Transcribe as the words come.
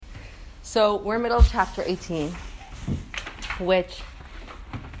So we're in the middle of chapter 18, which,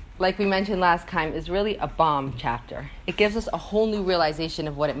 like we mentioned last time, is really a bomb chapter. It gives us a whole new realization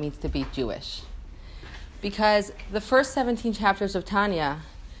of what it means to be Jewish. Because the first 17 chapters of Tanya,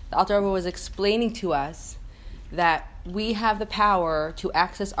 the Alter Rebbe was explaining to us that we have the power to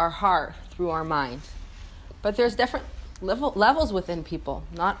access our heart through our mind. But there's different levels within people.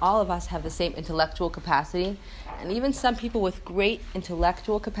 Not all of us have the same intellectual capacity, and even some people with great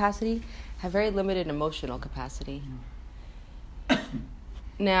intellectual capacity have very limited emotional capacity.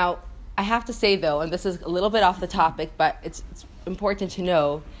 Now, I have to say though, and this is a little bit off the topic, but it's important to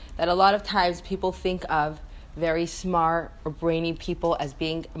know that a lot of times people think of very smart or brainy people as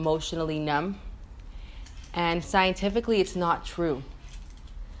being emotionally numb, and scientifically it's not true.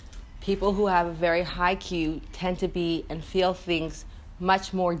 People who have a very high IQ tend to be and feel things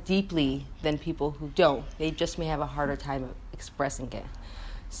much more deeply than people who don't. They just may have a harder time of expressing it.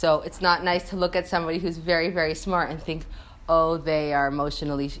 So it's not nice to look at somebody who's very, very smart and think, oh, they are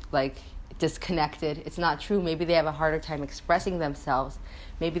emotionally disconnected. It's not true. Maybe they have a harder time expressing themselves.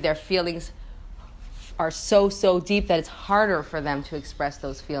 Maybe their feelings are so deep that it's harder for them to express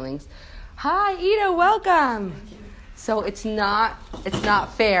those feelings. Hi, Ida, welcome. So it's not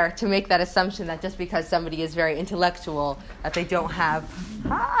fair to make that assumption that just because somebody is very intellectual that they don't have,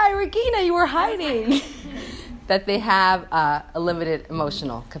 hi, Regina, you were hiding, that they have a limited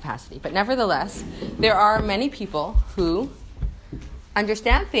emotional capacity. But nevertheless, there are many people who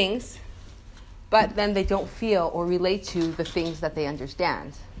understand things, but then they don't feel or relate to the things that they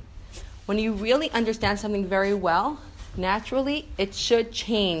understand. When you really understand something very well, naturally, it should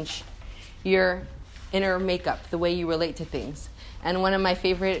change your inner makeup, the way you relate to things. And one of my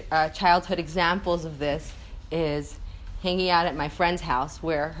favorite childhood examples of this is hanging out at my friend's house,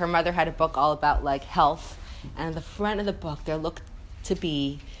 where her mother had a book all about health, and in the front of the book there looked to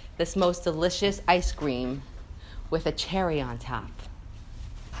be this most delicious ice cream with a cherry on top.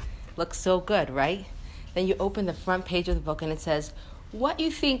 Looks so good, right? Then you open the front page of the book and it says, what you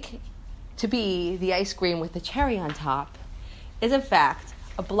think to be the ice cream with the cherry on top is in fact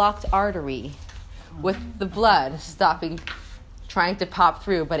a blocked artery with the blood trying to pop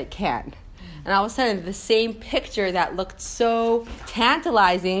through, but it can't. And all of a sudden, the same picture that looked so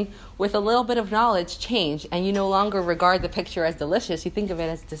tantalizing with a little bit of knowledge changed, and you no longer regard the picture as delicious, you think of it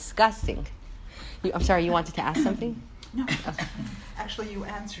as disgusting. I'm sorry, you wanted to ask something? No, actually you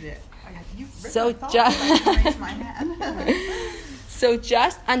answered it. Raise my hand. So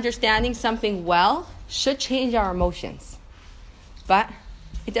just understanding something well should change our emotions. But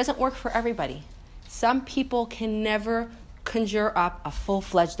it doesn't work for everybody. Some people can never conjure up a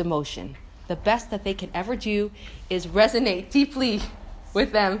full-fledged emotion. The best that they can ever do is resonate deeply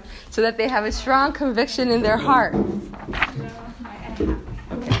with them so that they have a strong conviction in their heart.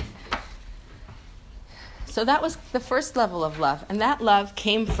 So that was the first level of love, and that love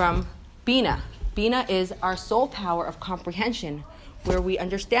came from Bina. Bina is our soul power of comprehension, where we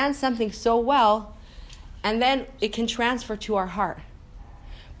understand something so well, and then it can transfer to our heart.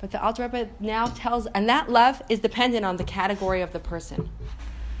 But the Alter Rebbe now tells, and that love is dependent on the category of the person.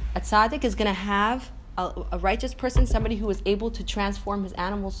 A tzaddik is going to have, a righteous person, somebody who is able to transform his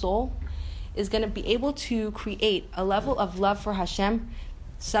animal soul, is going to be able to create a level of love for Hashem,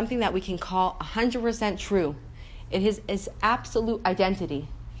 something that we can call 100% true. It is his absolute identity.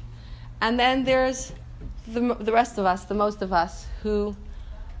 And then there's the rest of us, the most of us, who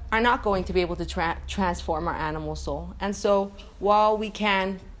are not going to be able to transform our animal soul. And so while we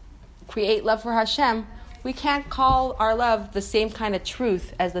can create love for Hashem, we can't call our love the same kind of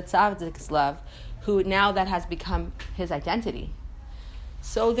truth as the tzaddik's love, who now that has become his identity.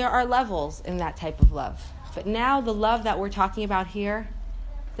 So there are levels in that type of love. But now the love that we're talking about here,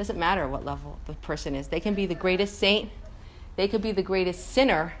 doesn't matter what level the person is. They can be the greatest saint, they could be the greatest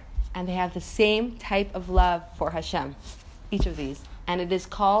sinner, and they have the same type of love for Hashem, each of these. And it is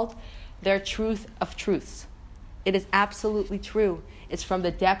called their truth of truths. It is absolutely true. It's from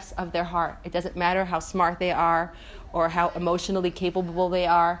the depths of their heart. It doesn't matter how smart they are or how emotionally capable they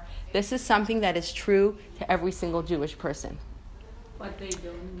are. This is something that is true to every single Jewish person. But they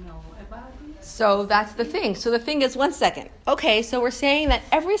don't know about it. So that's the thing. So the thing is, one second. Okay, so we're saying that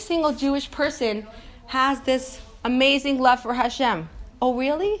every single Jewish person has this amazing love for Hashem. Oh,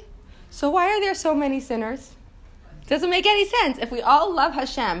 really? So why are there so many sinners? Doesn't make any sense. If we all love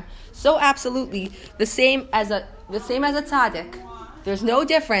Hashem so absolutely, the same as a tzaddik, there's no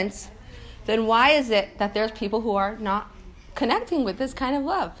difference, then why is it that there's people who are not connecting with this kind of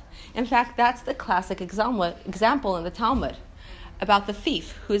love? In fact, that's the classic example in the Talmud about the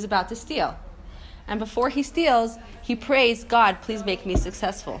thief who is about to steal. And before he steals, he prays, God, please make me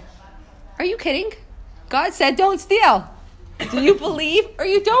successful. Are you kidding? God said don't steal. Do you believe or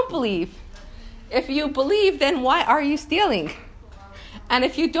you don't believe? If you believe, then why are you stealing? And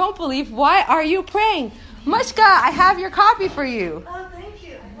if you don't believe, why are you praying? Mushka, I have your copy for you. Oh, thank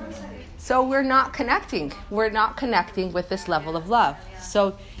you. 1 second. So we're not connecting. We're not connecting with this level of love.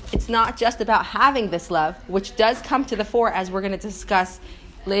 So it's not just about having this love, which does come to the fore as we're going to discuss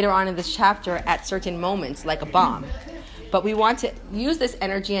later on in this chapter at certain moments, like a bomb. But we want to use this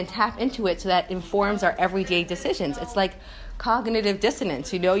energy and tap into it so that it informs our everyday decisions. It's like cognitive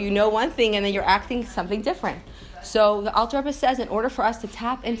dissonance. You know one thing and then you're acting something different. So the Alter Rebbe says in order for us to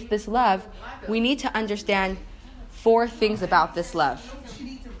tap into this love, we need to understand 4 things about this love.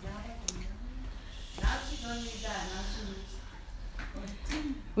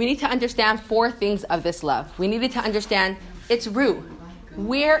 We need to understand 4 things of this love. We needed to understand its root.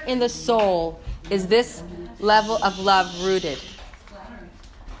 Where in the soul is this level of love rooted?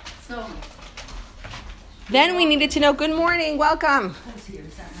 Then we needed to know, good morning, welcome.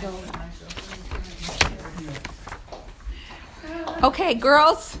 Okay,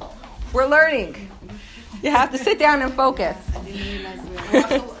 girls, we're learning. You have to sit down and focus.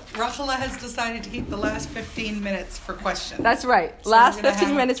 Rachela has decided to keep the last 15 minutes for questions. That's right. So Last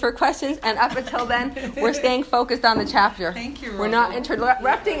 15 minutes for questions, and up until then, we're staying focused on the chapter. Thank you, We're not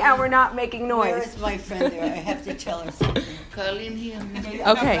interrupting and we're not making Where noise. is my friend there? I have to tell her something. Colleen here.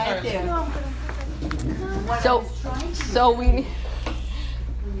 Okay. Right there.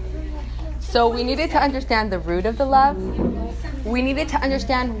 So we needed to understand the root of the love. We needed to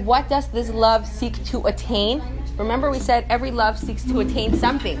understand what does this love seek to attain. Remember we said every love seeks to attain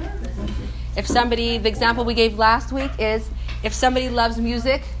something. The example we gave last week is if somebody loves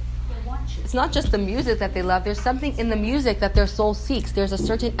music, it's not just the music that they love. There's something in the music that their soul seeks. There's a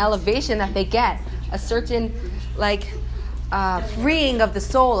certain elevation that they get, a certain freeing of the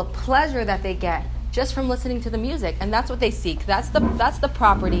soul, a pleasure that they get just from listening to the music, and that's what they seek. That's the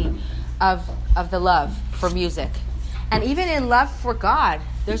property of the love for music. And even in love for God,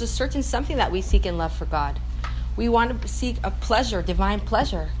 there's a certain something that we seek in love for God. We want to seek a pleasure, divine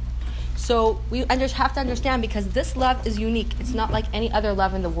pleasure. So we have to understand, because this love is unique. It's not like any other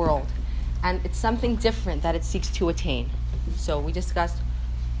love in the world. And it's something different that it seeks to attain. So we discussed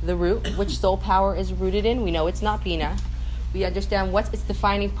the root, which soul power is rooted in. We know it's not Bina. We understand what's its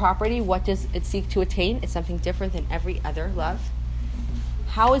defining property. What does it seek to attain? It's something different than every other love.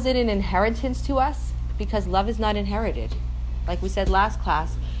 How is it an inheritance to us? Because love is not inherited. Like we said last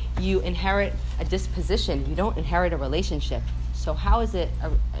class, you inherit a disposition. You don't inherit a relationship. So how is it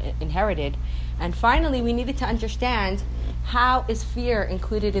inherited? And finally, we needed to understand, how is fear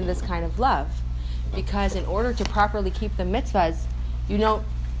included in this kind of love? Because in order to properly keep the mitzvahs, you don't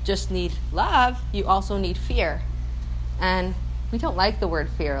just need love, you also need fear. And we don't like the word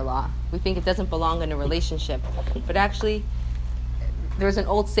fear a lot. We think it doesn't belong in a relationship. But actually, there's an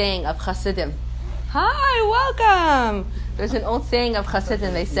old saying of Hasidim. Hi, welcome! There's an old saying of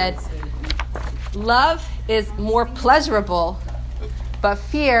Hasidim. They said, love is more pleasurable, but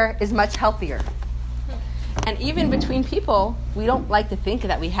fear is much healthier. And even between people, we don't like to think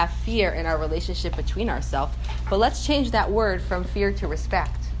that we have fear in our relationship between ourselves. But let's change that word from fear to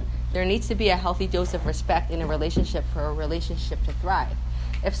respect. There needs to be a healthy dose of respect in a relationship for a relationship to thrive.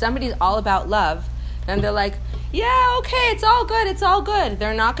 If somebody's all about love, then they're like, yeah, okay, it's all good.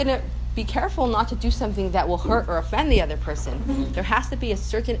 They're not going to be careful not to do something that will hurt or offend the other person. There has to be a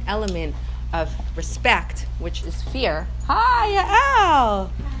certain element of respect, which is fear. Hi,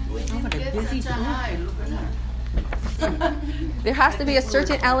 Al! There has to be a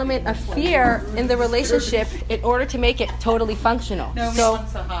certain element of fear in the relationship in order to make it totally functional. Naomi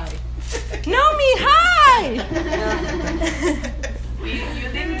wants a hi. Naomi, hi! You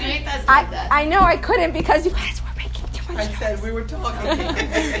didn't greet us like that. I know I couldn't because you guys were making too much I said we were talking.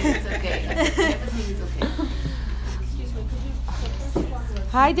 It's okay. Everything is okay.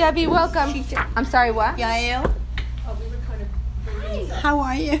 Hi, Debbie, welcome. I'm sorry, what? Yael, how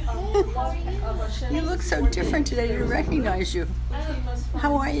are you? You look so different today. I didn't recognize you.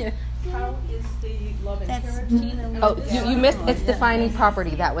 How are you? That's Oh, you missed its defining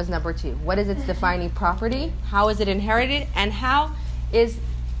property. That was number 2. What is its defining property? How is it inherited? And how is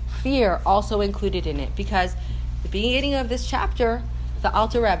fear also included in it? Because the beginning of this chapter, the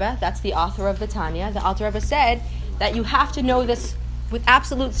Alter Rebbe, that's the author of the Tanya, the Alter Rebbe said that you have to know this with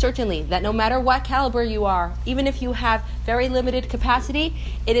absolute certainty, that no matter what caliber you are, even if you have very limited capacity,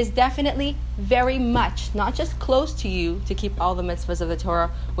 it is definitely very much, not just close to you to keep all the mitzvahs of the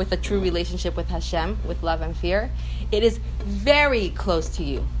Torah with a true relationship with Hashem, with love and fear. It is very close to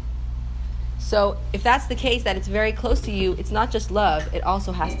you. So if that's the case, that it's very close to you, it's not just love, it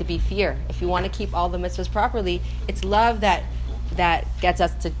also has to be fear. If you want to keep all the mitzvahs properly, it's love that gets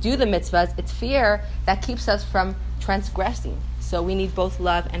us to do the mitzvahs. It's fear that keeps us from transgressing. So we need both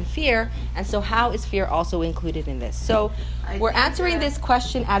love and fear. And so how is fear also included in this? So we're answering this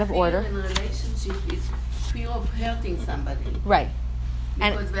question out of order. Fear in a relationship is fear of hurting somebody. Right.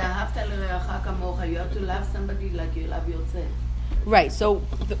 Because ואהבת לרעך כמוך, you have to love somebody like you love yourself. Right. So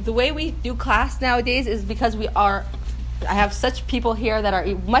the way we do class nowadays is because I have such people here that are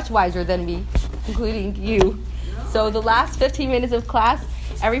much wiser than me, including you. So the last 15 minutes of class,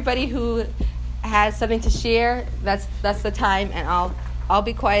 everybody who has something to share, that's the time, and I'll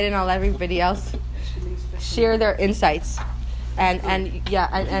be quiet and I'll let everybody else share their insights. And you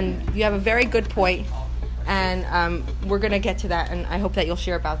have a very good point, and we're gonna get to that, and I hope that you'll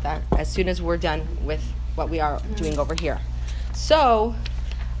share about that as soon as we're done with what we are doing over here. So,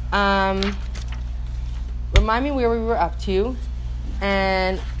 remind me where we were up to.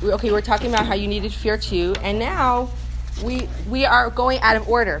 And, we're talking about how you needed fear too. And now, we are going out of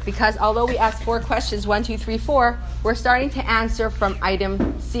order. Because although we asked 4 questions, 1, 2, 3, 4, we're starting to answer from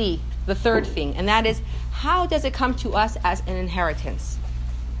item C, the third thing. And that is, how does it come to us as an inheritance?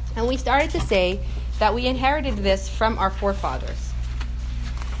 And we started to say that we inherited this from our forefathers.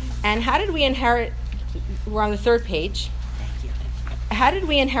 And how did we inherit? We're on the 3rd page. How did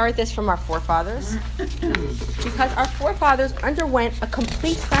we inherit this from our forefathers? Because our forefathers underwent a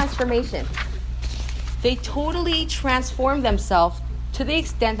complete transformation. They totally transformed themselves to the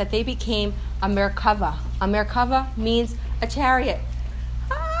extent that they became a Merkava. A Merkava means a chariot.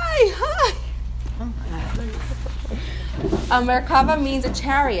 Hi. A Merkava means a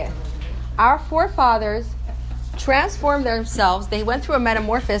chariot. Our forefathers transformed themselves. They went through a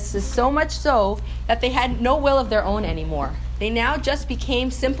metamorphosis, so much so that they had no will of their own anymore. They now just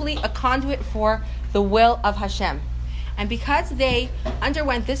became simply a conduit for the will of Hashem. And because they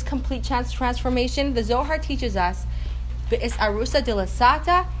underwent this complete transformation, the Zohar teaches us, is arusa de la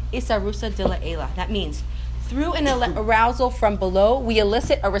sata, is arusa de la ela. That means, through an arousal from below, we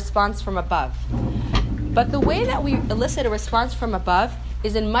elicit a response from above. But the way that we elicit a response from above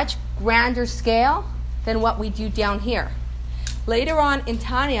is in much grander scale than what we do down here. Later on in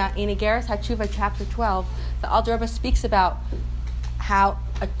Tanya, in Igeres HaTshuva, chapter 12, the Alter Rebbe speaks about how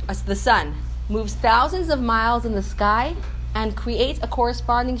the sun moves thousands of miles in the sky and creates a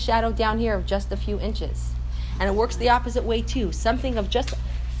corresponding shadow down here of just a few inches. And it works the opposite way too. Something of just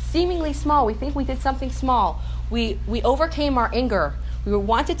seemingly small. We think we did something small. We overcame our anger. We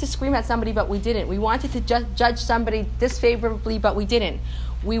wanted to scream at somebody, but we didn't. We wanted to judge somebody disfavorably, but we didn't.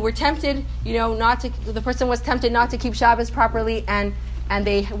 We were tempted, the person was tempted not to keep Shabbos properly, and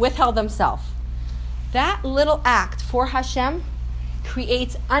they withheld themselves. That little act for Hashem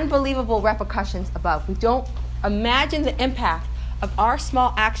creates unbelievable repercussions above. We don't imagine the impact of our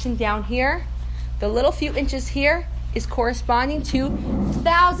small action down here. The little few inches here is corresponding to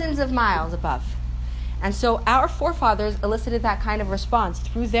thousands of miles above. And so our forefathers elicited that kind of response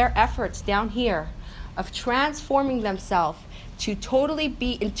through their efforts down here of transforming themselves to totally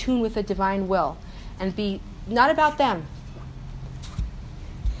be in tune with the divine will and be not about them.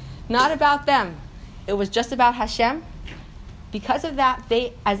 Not about them. It was just about Hashem. Because of that,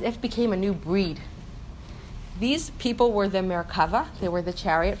 they as if became a new breed. These people were the Merkava. They were the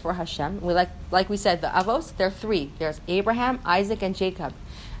chariot for Hashem. Like we said, the Avos, there are 3. There's Abraham, Isaac, and Jacob.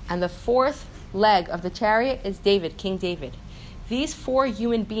 And the 4th leg of the chariot is David, King David. These 4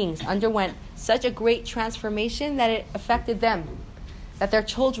 human beings underwent such a great transformation that it affected them, that their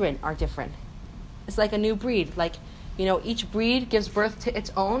children are different. It's like a new breed. Each breed gives birth to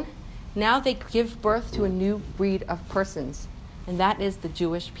its own. Now they give birth to a new breed of persons, and that is the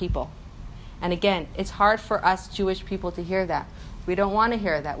Jewish people. And again, it's hard for us Jewish people to hear that. We don't want to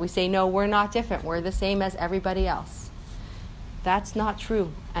hear that. We say, no, we're not different. We're the same as everybody else. That's not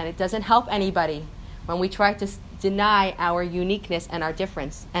true, and it doesn't help anybody when we try to deny our uniqueness and our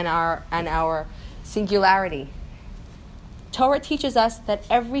difference and our singularity. Torah teaches us that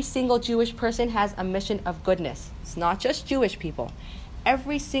every single Jewish person has a mission of goodness. It's not just Jewish people.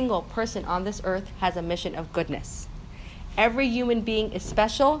 Every single person on this earth has a mission of goodness. Every human being is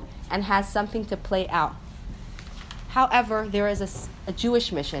special and has something to play out. However, there is a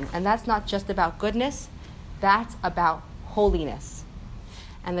Jewish mission, and that's not just about goodness, that's about holiness.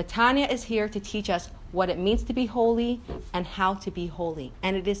 And the Tanya is here to teach us what it means to be holy and how to be holy.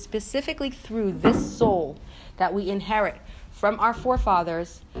 And it is specifically through this soul that we inherit from our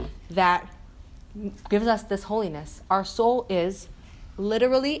forefathers that gives us this holiness. Our soul is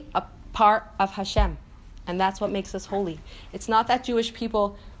literally a part of Hashem. And that's what makes us holy. It's not that Jewish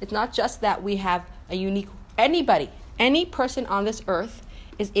people, it's not just that we have a unique, any person on this earth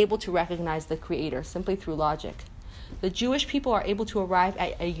is able to recognize the Creator simply through logic. The Jewish people are able to arrive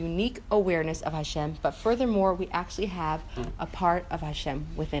at a unique awareness of Hashem, but furthermore, we actually have a part of Hashem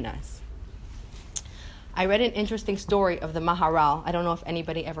within us. I read an interesting story of the Maharal. I don't know if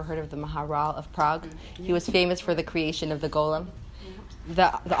anybody ever heard of the Maharal of Prague. He was famous for the creation of the golem.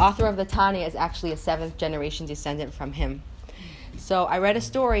 The author of the Tanya is actually a 7th generation descendant from him. So I read a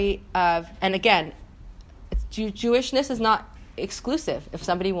story of, and again, Jewishness is not exclusive. If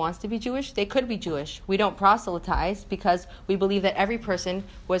somebody wants to be Jewish, they could be Jewish. We don't proselytize because we believe that every person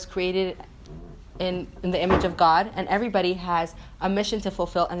was created in the image of God, and everybody has a mission to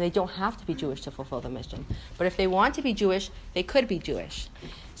fulfill, and they don't have to be Jewish to fulfill the mission. But if they want to be Jewish, they could be Jewish.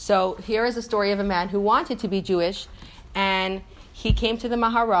 So here is a story of a man who wanted to be Jewish, and he came to the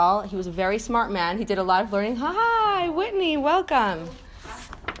Maharal. He was a very smart man. He did a lot of learning. Hi, Whitney, welcome.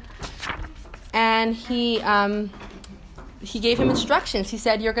 And he gave him instructions. He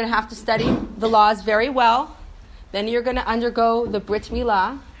said, you're going to have to study the laws very well. Then you're going to undergo the Brit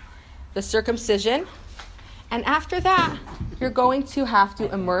Milah, the circumcision. And after that, you're going to have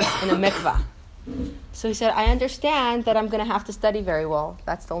to immerse in a mikvah. So he said, I understand that I'm going to have to study very well.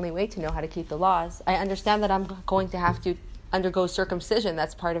 That's the only way to know how to keep the laws. I understand that I'm going to have to undergo circumcision.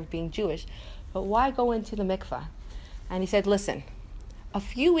 That's part of being Jewish. But why go into the mikvah? And he said, listen, a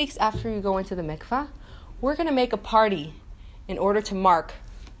few weeks after you go into the mikvah, we're going to make a party in order to mark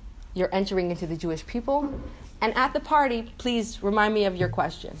your entering into the Jewish people. And at the party, please remind me of your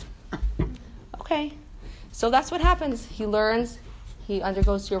question. Okay. So that's what happens. He learns, he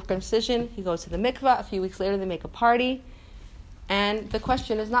undergoes circumcision, he goes to the mikvah. A few weeks later, they make a party. And the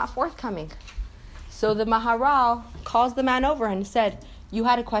question is not forthcoming. So the Maharal calls the man over and said, you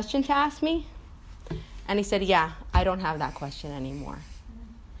had a question to ask me? And he said, yeah, I don't have that question anymore.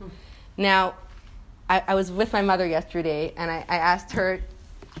 Now, I was with my mother yesterday, and I asked her,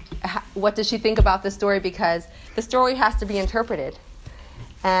 what does she think about this story? Because the story has to be interpreted.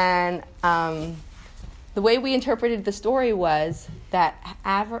 And the way we interpreted the story was that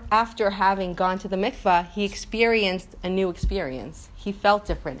after having gone to the mikvah, he experienced a new experience. He felt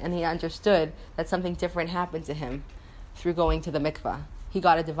different, and he understood that something different happened to him through going to the mikvah. He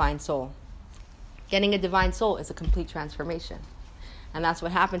got a divine soul. Getting a divine soul is a complete transformation. And that's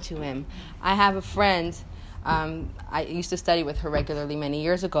what happened to him. I have a friend, I used to study with her regularly many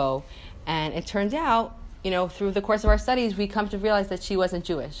years ago, and it turned out, through the course of our studies, we come to realize that she wasn't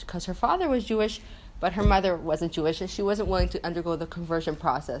Jewish, because her father was Jewish, but her mother wasn't Jewish, and she wasn't willing to undergo the conversion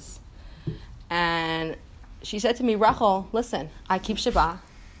process. And she said to me, Rachel, listen, I keep Shabbat,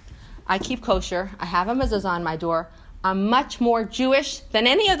 I keep kosher, I have a mezuzah on my door, I'm much more Jewish than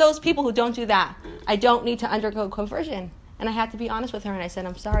any of those people who don't do that. I don't need to undergo conversion. And I had to be honest with her, and I said,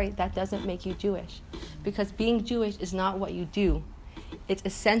 I'm sorry, that doesn't make you Jewish. Because being Jewish is not what you do. It's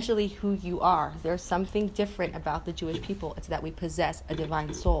essentially who you are. There's something different about the Jewish people. It's that we possess a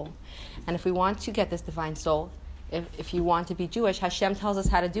divine soul. And if we want to get this divine soul, if you want to be Jewish, Hashem tells us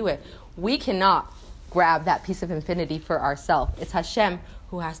how to do it. We cannot grab that piece of infinity for ourselves. It's Hashem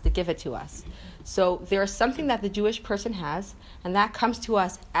who has to give it to us. So there is something that the Jewish person has, and that comes to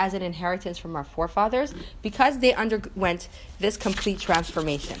us as an inheritance from our forefathers because they underwent this complete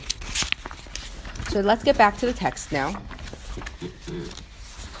transformation. So let's get back to the text now.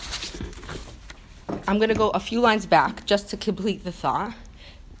 I'm going to go a few lines back just to complete the thought.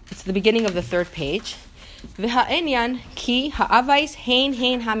 It's the beginning of the 3rd page. V'ha'enyan ki ha'avais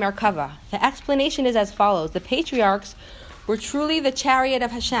hein ha'merkava. The explanation is as follows. The patriarchs were truly the chariot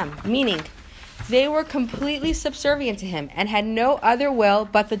of Hashem, meaning they were completely subservient to him and had no other will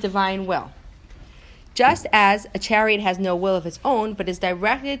but the divine will. Just as a chariot has no will of its own, but is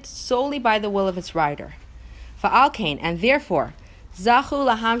directed solely by the will of its rider. Fa'alkein, and therefore, zachu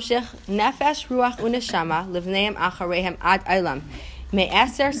lahamshich nefesh ruach uneshama livneim acharehem ad eilam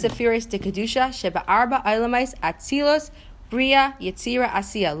me'eser sefiris de kedusha sheba'arba eilamais atzilos bria yetzira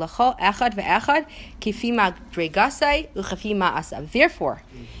asiya l'chol echad ve'echad kifi madregasai u'chafi ma'asav. Therefore,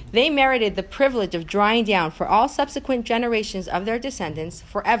 they merited the privilege of drawing down for all subsequent generations of their descendants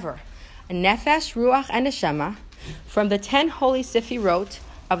forever a nefesh, ruach, and neshama from the 10 holy sefirot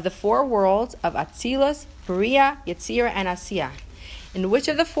of the 4 worlds of Atzilus, Bria, Yetzira, and Asiya. In which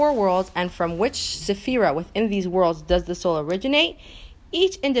of the 4 worlds and from which sephira within these worlds does the soul originate?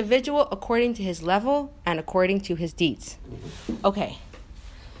 Each individual according to his level and according to his deeds. Okay,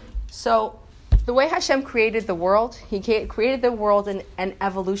 so the way Hashem created the world, he created the world in an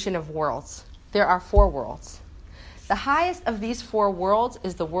evolution of worlds. There are 4 worlds. The highest of these 4 worlds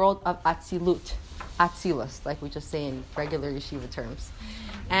is the world of Atzilut. Atzilus, like we just say in regular yeshiva terms.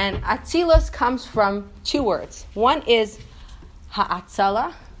 And Atzilus comes from two words. One is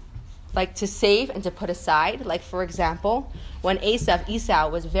ha'atzala, like to save and to put aside. Like, for example, when Esau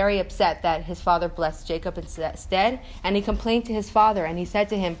was very upset that his father blessed Jacob instead, and he complained to his father, and he said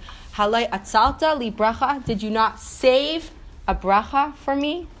to him, Halai atzalta li bracha, did you not save a bracha for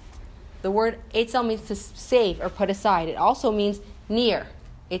me? The word etzel means to save or put aside. It also means near.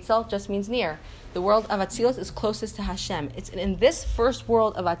 Etzel just means near. The world of Atzilus is closest to Hashem. It's in this first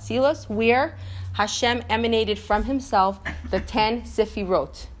world of Atzilus where Hashem emanated from himself the 10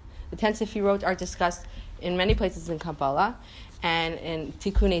 Sefirot. The 10 Sefirot are discussed in many places in Kabbalah and in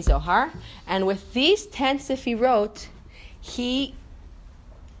Tikkunei Zohar. And with these 10 Sefirot, he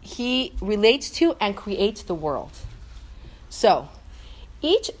relates to and creates the world. So,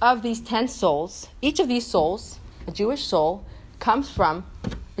 each of these souls, a Jewish soul,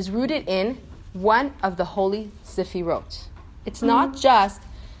 is rooted in one of the holy Sefirot. It's not just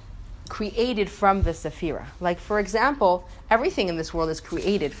created from the Sephira. Like, for example, everything in this world is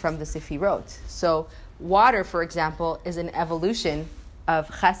created from the Sefirot. So, water, for example, is an evolution of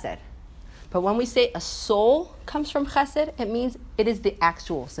Chesed. But when we say a soul comes from Chesed, it means it is the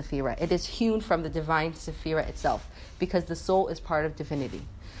actual Sephira. It is hewn from the divine Sephira itself, because the soul is part of divinity.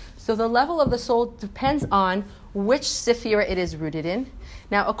 So the level of the soul depends on which Sephira it is rooted in.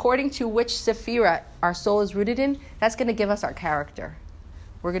 Now, according to which Sephira our soul is rooted in, that's going to give us our character.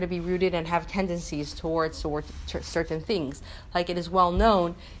 We're going to be rooted and have tendencies towards certain things. Like it is well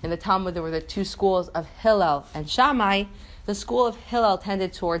known in the Talmud, there were the two schools of Hillel and Shammai. The school of Hillel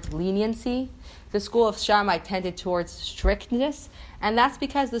tended towards leniency. The school of Shammai tended towards strictness. And that's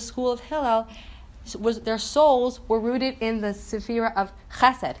because the school of Hillel, their souls were rooted in the Sephira of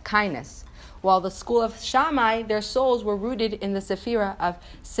Chesed, kindness. While the school of Shammai, their souls were rooted in the Sephira of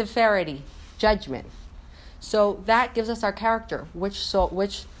severity, judgment. So that gives us our character, which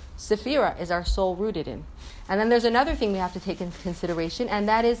Sephira is our soul rooted in. And then there's another thing we have to take into consideration, and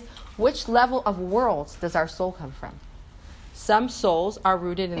that is which level of worlds does our soul come from? Some souls are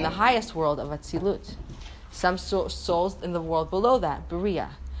rooted in the highest world of Atzilut. Some souls in the world below that, Beriah.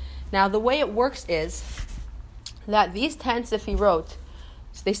 Now the way it works is that these 10 Sefirot,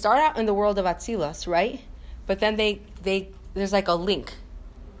 they start out in the world of Atzilus, right? But then there's like a link.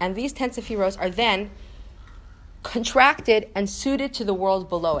 And these 10 Sefirot are then contracted and suited to the world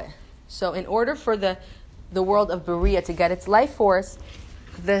below it. So in order for the world of Beriah to get its life force,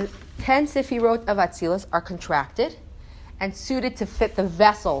 the 10 Sefirot of Atzilus are contracted and suited to fit the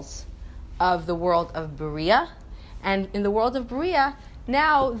vessels of the world of Beriah. And in the world of Beriah,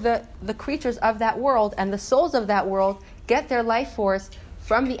 now the creatures of that world and the souls of that world get their life force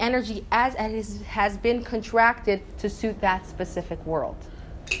from the energy as it has been contracted to suit that specific world.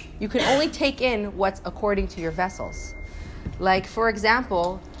 You can only take in what's according to your vessels. Like, for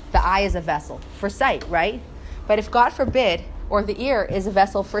example, the eye is a vessel for sight, right? But if God forbid, or the ear is a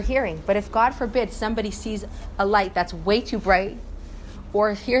vessel for hearing, but if God forbid somebody sees a light that's way too bright,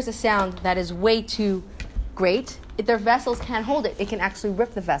 or hears a sound that is way too great, their vessels can't hold it. It can actually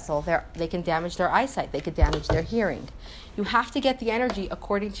rip the vessel. They can damage their eyesight. They could damage their hearing. You have to get the energy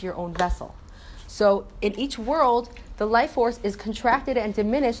according to your own vessel. So in each world, the life force is contracted and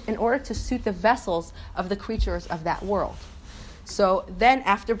diminished in order to suit the vessels of the creatures of that world. So then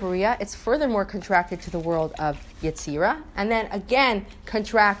after Beriah, it's furthermore contracted to the world of Yetzirah, and then again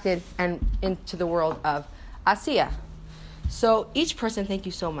contracted and into the world of Asiya. So each person, thank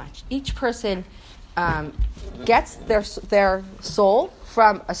you so much, each person gets their soul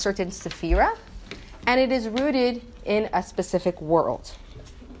from a certain Sephira, and it is rooted in a specific world.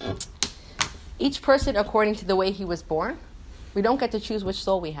 Each person according to the way he was born. We don't get to choose which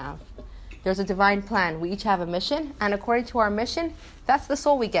soul we have. There's a divine plan. We each have a mission, and according to our mission, that's the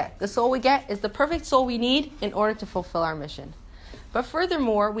soul we get. The soul we get is the perfect soul we need in order to fulfill our mission. But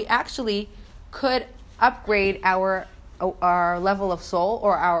furthermore, we actually could upgrade our level of soul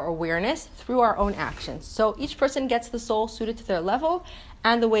or our awareness through our own actions. So each person gets the soul suited to their level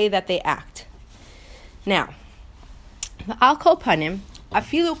and the way that they act. Now, al kol panim,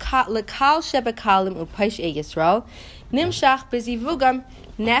 afilu lekal shebekalim upaish Yisrael, nimshach bezivugam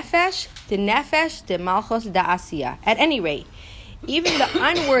nefesh de malchus da asiya. At any rate, even the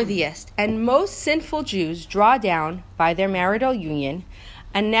unworthiest and most sinful Jews draw down, by their marital union,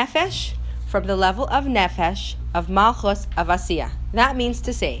 a nefesh from the level of nefesh, of malchus, of asiya. That means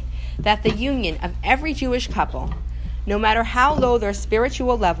to say that the union of every Jewish couple, no matter how low their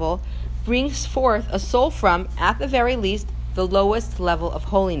spiritual level, brings forth a soul from, at the very least, the lowest level of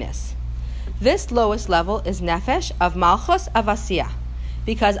holiness. This lowest level is nefesh of malchus of asiya.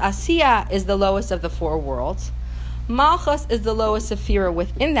 because Asiya is the lowest of the four worlds. Malchus is the lowest sephira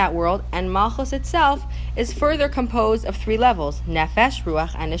within that world, and Malchus itself is further composed of three levels, Nefesh,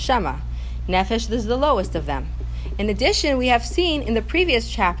 Ruach, and Neshama. Nefesh is the lowest of them. In addition, we have seen in the previous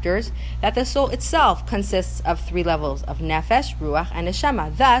chapters that the soul itself consists of three levels of Nefesh, Ruach, and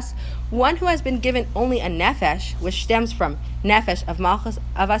Neshama. Thus, one who has been given only a Nefesh, which stems from Nefesh of Malchus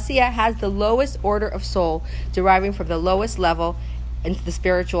of Asiya, has the lowest order of soul deriving from the lowest level into the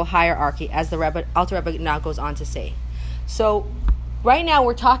spiritual hierarchy, as the Alter Rebbe now goes on to say. So, right now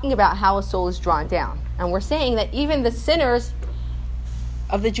we're talking about how a soul is drawn down. And we're saying that even the sinners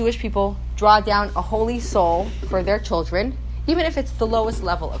of the Jewish people draw down a holy soul for their children, even if it's the lowest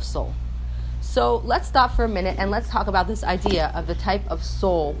level of soul. So let's stop for a minute and let's talk about this idea of the type of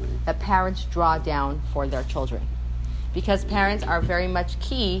soul that parents draw down for their children. Because parents are very much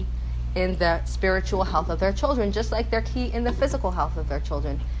key in the spiritual health of their children, just like they're key in the physical health of their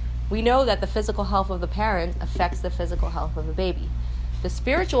children. We know that the physical health of the parent affects the physical health of the baby. The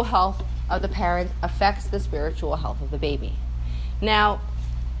spiritual health of the parent affects the spiritual health of the baby. Now,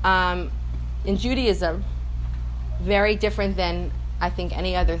 in Judaism, very different than I think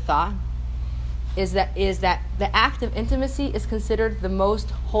any other thought, is that the act of intimacy is considered the most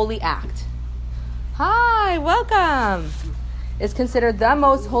holy act. Hi, welcome. It's considered the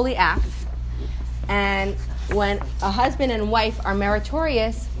most holy act. And when a husband and wife are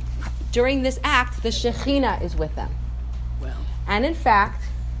meritorious, during this act, the Shekhinah is with them. Well. And in fact,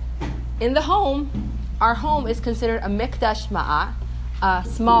 in the home, our home is considered a mikdash ma'at, a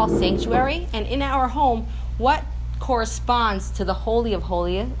small sanctuary. And in our home, what corresponds to the Holy of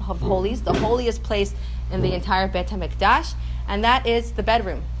Holies, the holiest place in the entire Beit HaMikdash, and that is the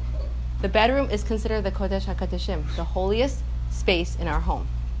bedroom. The bedroom is considered the Kodesh HaKodeshim, the holiest space in our home.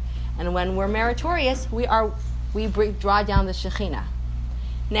 And when we're meritorious, we draw down the Shekhinah.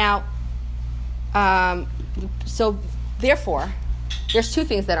 Now, so therefore, there's two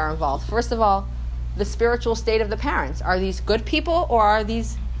things that are involved. First of all, the spiritual state of the parents. Are these good people, or are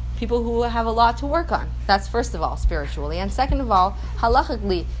these people who have a lot to work on? That's first of all, spiritually. And second of all,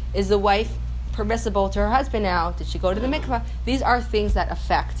 halachically, is the wife permissible to her husband now? Did she go to the mikvah? These are things that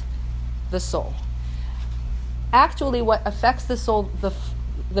affect the soul. Actually, what affects the soul,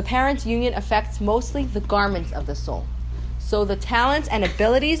 the parents' union affects mostly the garments of the soul. So the talents and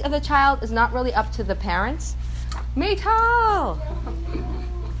abilities of the child is not really up to the parents. Meital!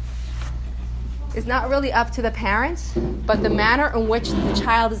 It's not really up to the parents, but the manner in which the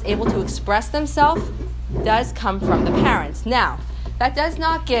child is able to express themselves does come from the parents. Now, that does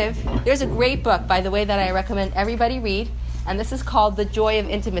not there's a great book, by the way, that I recommend everybody read, and this is called The Joy of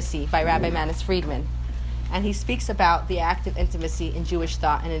Intimacy by Rabbi Manis Friedman. And he speaks about the act of intimacy in Jewish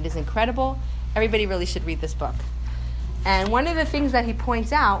thought, and it is incredible. Everybody really should read this book. And one of the things that he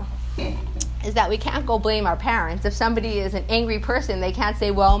points out is that we can't go blame our parents. If somebody is an angry person, they can't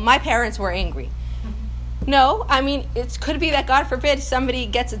say, well, my parents were angry. No, I mean, it could be that, God forbid, somebody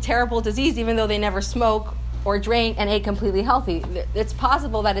gets a terrible disease even though they never smoke or drank and ate completely healthy. It's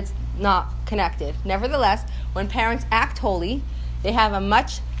possible that it's not connected. Nevertheless, when parents act holy, they have a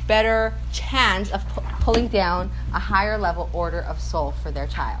much better chance of pulling down a higher level order of soul for their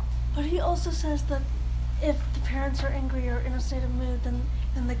child. But he also says that if the parents are angry or in a state of mood,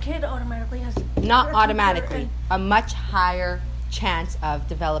 then the kid automatically has... Not automatically. A much higher chance of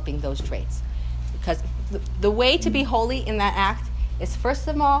developing those traits. Because the way to be holy in that act is, first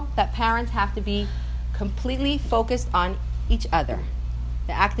of all, that parents have to be completely focused on each other.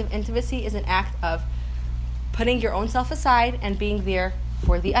 The act of intimacy is an act of putting your own self aside and being there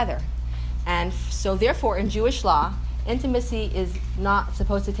for the other. And so therefore, in Jewish law, intimacy is not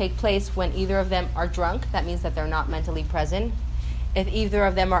supposed to take place when either of them are drunk. That means that they're not mentally present. If either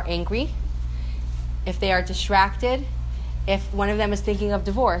of them are angry, if they are distracted, if one of them is thinking of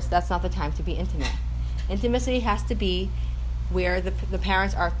divorce, that's not the time to be intimate. Intimacy has to be where the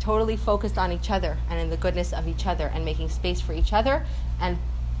parents are totally focused on each other and in the goodness of each other and making space for each other and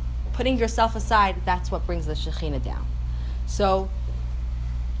putting yourself aside. That's what brings the Shekhinah down. So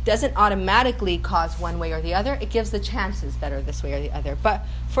doesn't automatically cause one way or the other. It gives the chances better this way or the other. But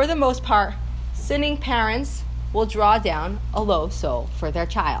for the most part, sinning parents will draw down a low soul for their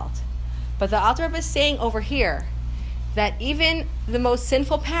child. But the Alter Rebbe is saying over here that even the most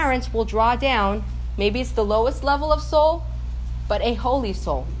sinful parents will draw down, maybe it's the lowest level of soul, but a holy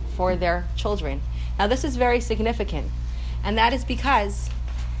soul for their children. Now this is very significant. And that is because,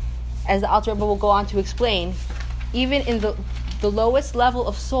 as the Alter Rebbe will go on to explain, even in the lowest level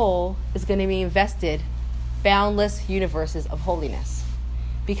of soul is going to be invested boundless universes of holiness.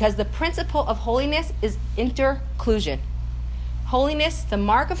 Because the principle of holiness is interclusion. Holiness, the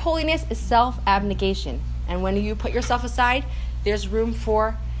mark of holiness is self-abnegation. And when you put yourself aside, there's room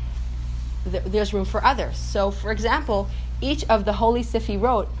for others. So, for example, each of the holy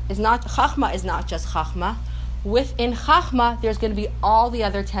sefirot Chachma is not just Chachma. Within Chachma, there's going to be all the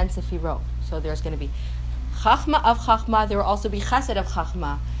other 10 sefirot. So there's going to be Chachma of Chachma, there will also be Chesed of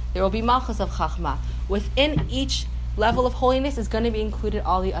Chachma, there will be Malchus of Chachma. Within each level of holiness is going to be included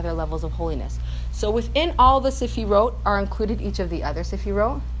all the other levels of holiness. So within all the sefirot are included each of the other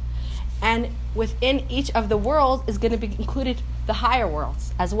sefirot, and within each of the worlds is going to be included the higher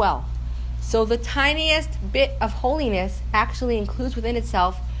worlds as well. So the tiniest bit of holiness actually includes within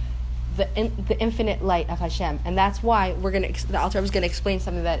itself the infinite light of Hashem, and that's why the Alter Rebbe is going to explain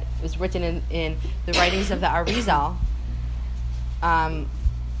something that is written in the writings of the Arizal,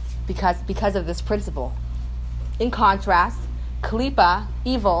 because of this principle. In contrast, Kalipa,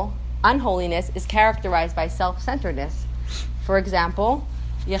 evil, unholiness, is characterized by self-centeredness. For example,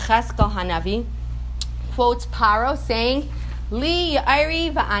 Yecheskel Hanavi quotes Paro saying, Li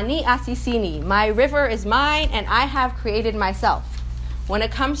Ya'iri va'ani asisini. My river is mine and I have created myself. When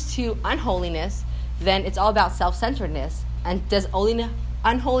it comes to unholiness, then it's all about self-centeredness. And does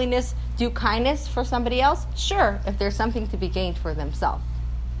unholiness do kindness for somebody else? Sure, if there's something to be gained for themselves.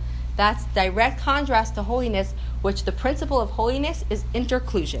 That's direct contrast to holiness, which the principle of holiness is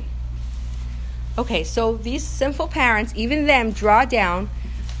interclusion. Okay, so these sinful parents, even them, draw down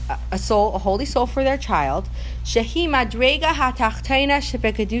a holy soul for their child. Shehi madrega hatachtaina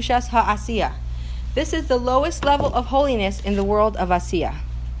shebekedushas ha'asiyah. This is the lowest level of holiness in the world of Asiyah.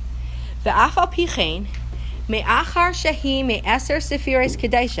 Ve'afal pichein me'achar shehi me'eser sefiros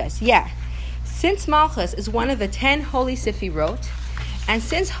kedaishas. Yeah, since Malchus is one of the 10 holy sefirot, and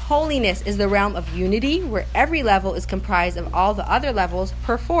since holiness is the realm of unity, where every level is comprised of all the other levels,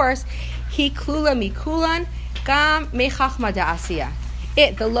 perforce, hi klula mikulan gam mechachma da'asiyah.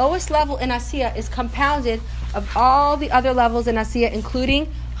 The lowest level in Asiyah, is compounded of all the other levels in Asiyah,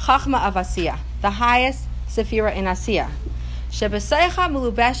 including Chachma of Asiyah, the highest Sephira in Asiyah. Shebeseicha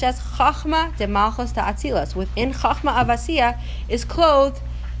mulubeshes Chachma de Malchus ta'atzilas. Within Chachma of Asiyah is clothed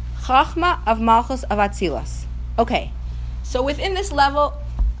Chachma of Malchus of Atzilas. Okay, so within this level,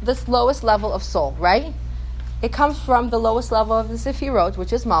 this lowest level of soul, right? It comes from the lowest level of the Sephirot,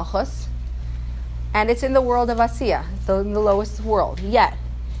 which is Malchus, and it's in the world of Asiyah, in the lowest world. Yet,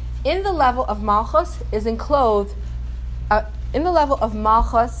 in the level of Malchus is enclosed, in the level of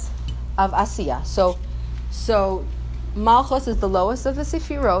Malchus of Asiyah. So Malchus is the lowest of the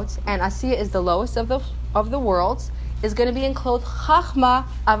Sefirot, and Asiyah is the lowest of the worlds, is going to be enclosed Chachma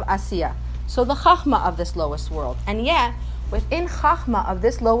of Asiyah. So the Chachma of this lowest world. And yet, within Chachma of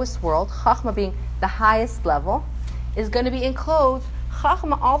this lowest world, Chachma being the highest level, is going to be enclosed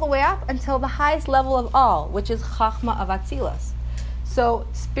Chachma all the way up until the highest level of all, which is Chachma of Atzilas. So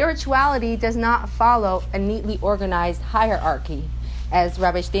spirituality does not follow a neatly organized hierarchy, as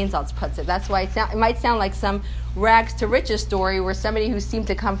Rabbi Steinsaltz puts it. That's why it might sound like some rags to riches story where somebody who seemed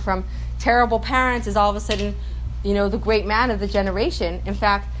to come from terrible parents is all of a sudden, the great man of the generation. In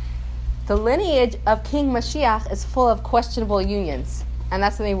fact, the lineage of King Mashiach is full of questionable unions, and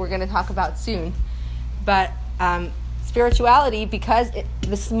that's something we're going to talk about soon. But spirituality, because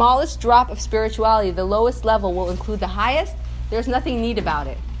the smallest drop of spirituality, the lowest level, will include the highest, there's nothing neat about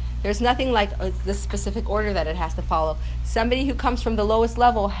it. There's nothing like this specific order that it has to follow. Somebody who comes from the lowest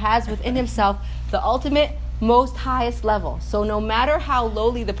level has within himself the ultimate, most highest level. So no matter how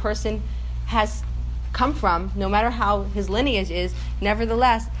lowly the person has come from, no matter how his lineage is,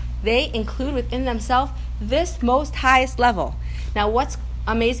 nevertheless, they include within themselves this most highest level. Now, what's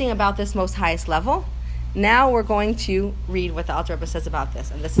amazing about this most highest level? Now we're going to read what the Alter Rebbe says about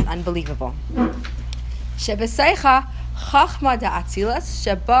this, and this is unbelievable. Shebeseicha Chachma da'atzilas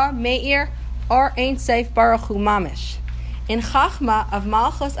sheba meir or ein seif baruch hu mamish. In Chachma of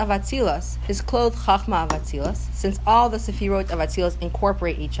Malchus of Atzilas is clothed Chachma of Atzilas, since all the Sefirot of Atzilas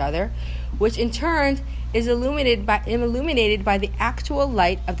incorporate each other, which in turn is illuminated by the actual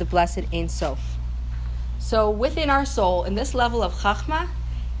light of the blessed Ein Sof. So within our soul, in this level of Chachma,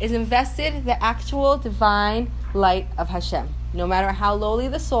 is invested the actual divine light of Hashem. No matter how lowly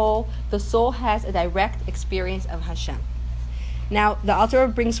the soul has a direct experience of Hashem. Now, the Alter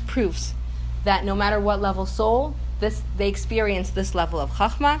Rebbe brings proofs that no matter what level soul, they experience this level of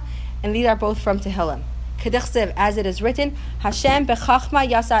Chachma, and these are both from Tehillim. Kedichsev, as it is written, Hashem bechachma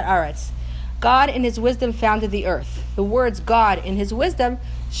yasar aretz. God in His wisdom founded the earth. The words God in His wisdom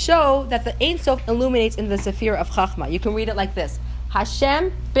show that the Ein Sof illuminates in the Sephir of Chachma. You can read it like this: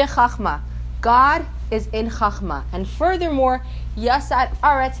 Hashem bechachma, God is in Chachma. And furthermore, Yasad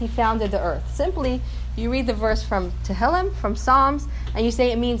Aretz, he founded the earth. Simply, you read the verse from Tehillim, from Psalms, and you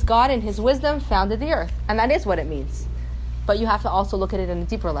say it means God in his wisdom founded the earth. And that is what it means. But you have to also look at it on a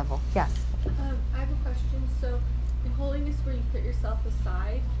deeper level. Yes? I have a question. So, in holiness where you put yourself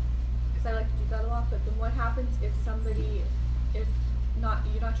aside, because I like to do that a lot, but then what happens if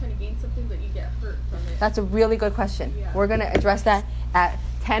you're not trying to gain something, but you get hurt from it? That's a really good question. Yeah. We're going to address that at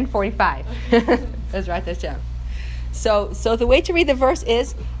 10:45. That's right, Hashem. So the way to read the verse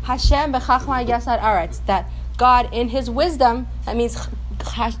is Hashem b'chachma yasad aretz, that God in his wisdom, that means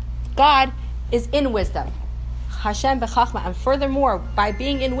God is in wisdom. Hashem b'chachma, and furthermore, by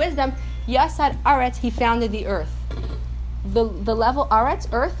being in wisdom, yasad aretz, he founded the earth. The level aretz,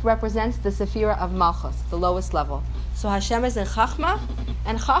 earth, represents the sephira of Malchus, the lowest level. So Hashem is in Chachma,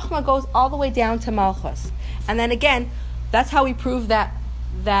 and Chachma goes all the way down to Malchus. And then again, that's how we prove that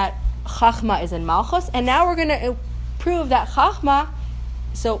Chachma is in Malchus. And now we're going to prove that Chachma,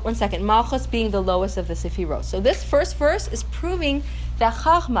 so one second, Malchus being the lowest of the Sefirot. So this first verse is proving that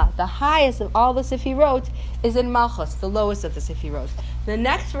Chachma, the highest of all the Sefirot, is in Malchus, the lowest of the Sefirot. The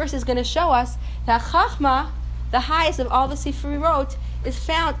next verse is going to show us that Chachma, the highest of all the Sefirot, is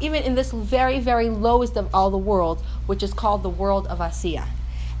found even in this very, very lowest of all the world, which is called the world of Asiya.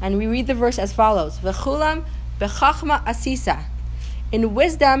 And we read the verse as follows: V'chulam b'chachma asisa. In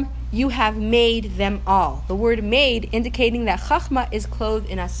wisdom you have made them all. The word made indicating that Chachma is clothed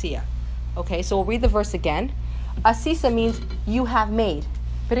in Asiya. Okay, so we'll read the verse again. Asisa means you have made,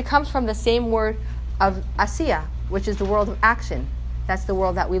 but it comes from the same word of Asiya, which is the world of action. That's the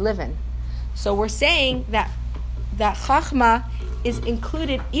world that we live in. So we're saying that Chachma is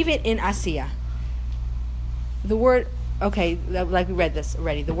included even in Asiya. The word, okay, like we read this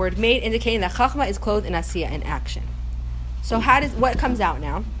already, the word made indicating that Chachma is clothed in Asiya, in action. So what comes out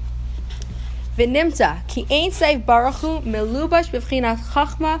now? V'nimtza ki ein seif baruchu melubash b'vchinas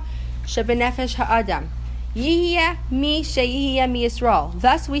Chachma shebenefesh ha'adam yihiyeh mi sheyihiyeh mi Yisrael.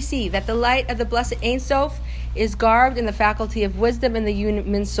 Thus we see that the light of the blessed Ein Sof is garbed in the faculty of wisdom in the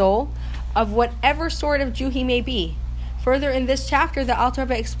human soul, of whatever sort of Jew he may be. Further in this chapter, the Alter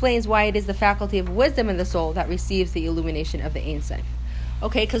Rebbe explains why it is the faculty of wisdom in the soul that receives the illumination of the Ein Sof.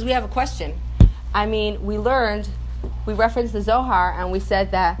 Okay, because we have a question. I mean, we referenced the Zohar, and we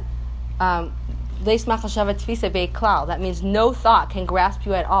said that that means no thought can grasp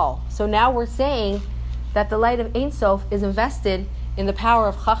you at all. So now we're saying that the light of Ein Sof is invested in the power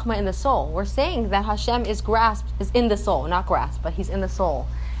of Chachma in the soul. We're saying that Hashem is in the soul, not grasped, but he's in the soul.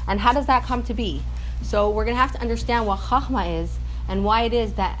 And how does that come to be? So we're going to have to understand what Chachma is and why it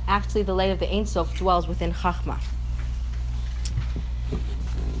is that actually the light of the Ein Sof dwells within Chachma.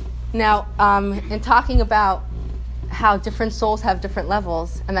 Now, in talking about how different souls have different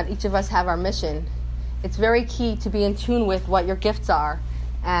levels and that each of us have our mission, it's very key to be in tune with what your gifts are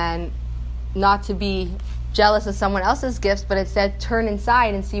and not to be jealous of someone else's gifts, but instead turn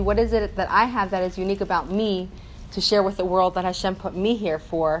inside and see what is it that I have that is unique about me to share with the world that Hashem put me here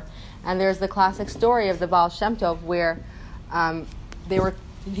for. And there's the classic story of the Baal Shem Tov where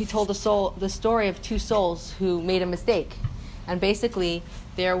he told the story of two souls who made a mistake. And basically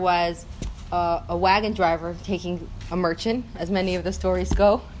there was a wagon driver taking a merchant, as many of the stories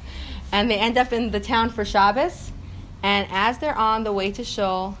go, and they end up in the town for Shabbos, and as they're on the way to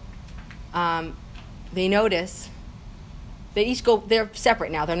Shul, they notice they're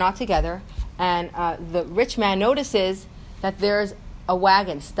separate now, they're not together, and the rich man notices that there's a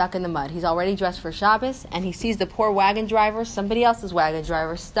wagon stuck in the mud. He's already dressed for Shabbos, and he sees the poor wagon driver, somebody else's wagon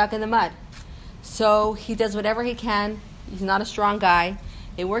driver, stuck in the mud. So he does whatever he can. He's not a strong guy.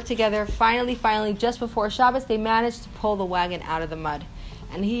 They work together. Finally, just before Shabbos, they manage to pull the wagon out of the mud.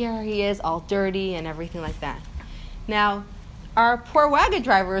 And here he is, all dirty and everything like that. Now, our poor wagon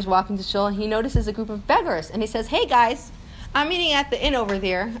driver is walking to Shul, and he notices a group of beggars. And he says, "Hey guys, I'm eating at the inn over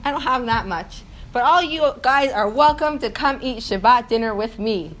there. I don't have that much. But all you guys are welcome to come eat Shabbat dinner with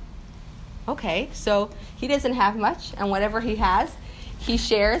me." Okay, so he doesn't have much, and whatever he has, he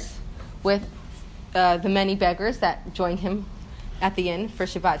shares with the many beggars that joined him at the inn for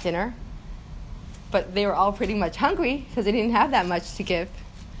Shabbat dinner. But they were all pretty much hungry because they didn't have that much to give.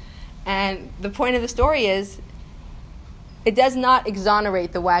 And the point of the story is, it does not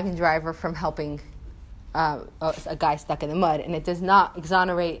exonerate the wagon driver from helping a guy stuck in the mud, and it does not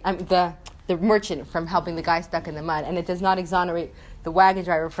exonerate the merchant from helping the guy stuck in the mud, and it does not exonerate the wagon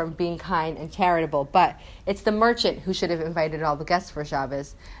driver from being kind and charitable. But it's the merchant who should have invited all the guests for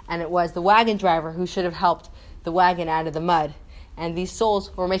Shabbos, and it was the wagon driver who should have helped the wagon out of the mud. And these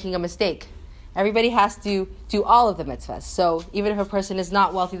souls were making a mistake. Everybody has to do all of the mitzvahs. So even if a person is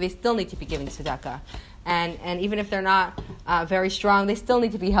not wealthy, they still need to be giving tzedakah. And even if they're not very strong, they still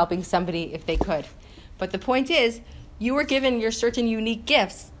need to be helping somebody if they could. But the point is, you were given your certain unique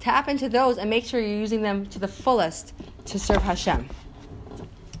gifts. Tap into those and make sure you're using them to the fullest to serve Hashem.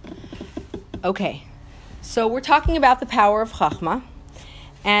 Okay, so we're talking about the power of Chachma.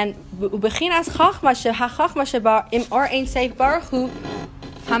 And B'chinas Chachma she'ha-Chachma sheba im or ein seif baruch hu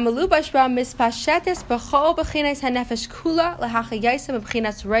hamalubash ba mispashetes b'chol b'chinas hanefesh kula lahachayisa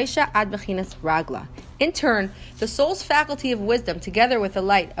b'chinas reisha ad b'chinas ragla. In turn, the soul's faculty of wisdom, together with the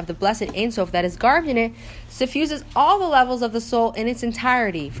light of the blessed Ein Sof that is garbed in it, suffuses all the levels of the soul in its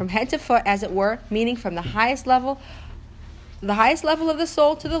entirety, from head to foot, as it were, meaning from the highest level of the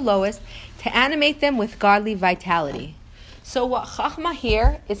soul to the lowest, to animate them with godly vitality. So what Chachma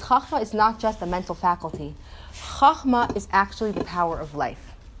here is, Chachma is not just a mental faculty. Chachma is actually the power of life.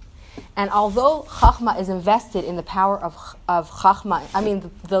 And although Chachma is invested in the power of Chachma,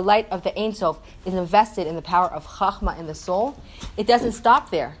 the light of the Ein Sof is invested in the power of Chachma in the soul, it doesn't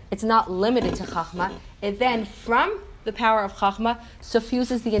stop there. It's not limited to Chachma. It then, from the power of Chachma,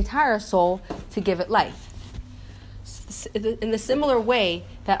 suffuses the entire soul to give it life. In the similar way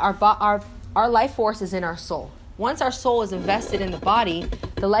that our life force is in our soul. Once our soul is invested in the body,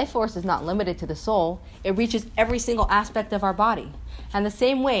 the life force is not limited to the soul. It reaches every single aspect of our body. And the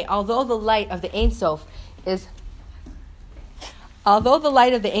same way, although the light of the Ein Sof is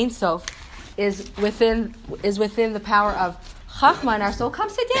within the power of Chachma in our soul, come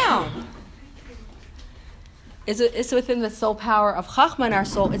sit down. It's within the soul power of Chachma in our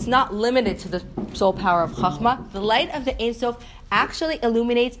soul. It's not limited to the soul power of Chachma. The light of the Ein Sof actually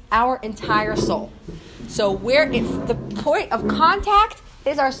illuminates our entire soul. So the point of contact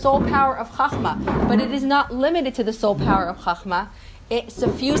is our soul power of Chachma, but it is not limited to the soul power of Chachma. It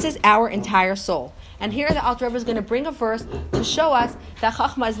suffuses our entire soul. And here the Alter Rebbe is going to bring a verse to show us that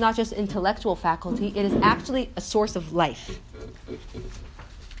Chachma is not just intellectual faculty, it is actually a source of life.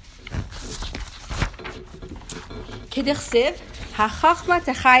 K'dichsiv, ha-Chachma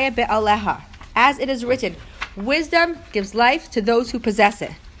techaya be'aleha. As it is written, wisdom gives life to those who possess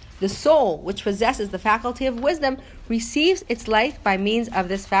it. The soul, which possesses the faculty of wisdom, receives its life by means of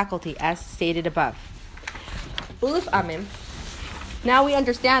this faculty, as stated above. Uluf Amim. Now we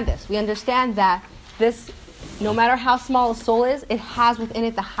understand this. We understand that this, no matter how small a soul is, it has within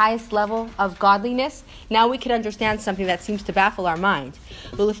it the highest level of godliness. Now we can understand something that seems to baffle our mind.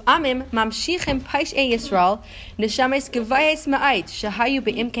 Uluf Amim mamshichem paishei Yisrael neshames gevayes ma'ait shahayu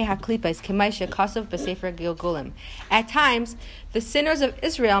beimkei haklipes k'may shekasav b'sefer Gilgulim. At times, the sinners of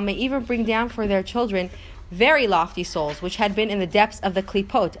Israel may even bring down for their children very lofty souls, which had been in the depths of the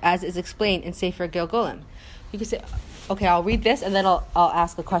klipot, as is explained in Sefer Gilgulim. You can say, okay, I'll read this and then I'll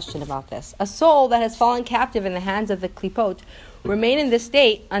ask a question about this. A soul that has fallen captive in the hands of the klipot remain in this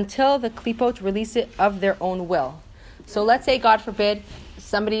state until the klipot release it of their own will. So let's say, God forbid,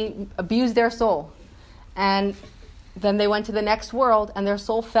 somebody abused their soul, and then they went to the next world and their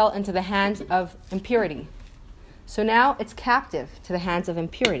soul fell into the hands of impurity. So now it's captive to the hands of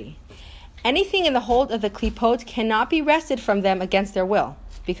impurity. Anything in the hold of the klipot cannot be wrested from them against their will,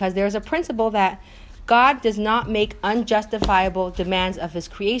 because there is a principle that God does not make unjustifiable demands of his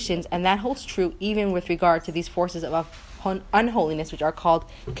creations, and that holds true even with regard to these forces of unholiness, which are called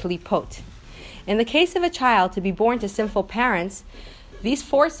klipot. In the case of a child to be born to sinful parents, these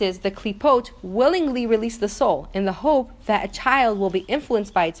forces, the klipot, willingly release the soul in the hope that a child will be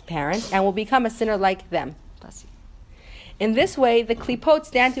influenced by its parents and will become a sinner like them. In this way, the klipot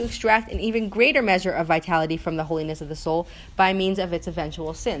stand to extract an even greater measure of vitality from the holiness of the soul by means of its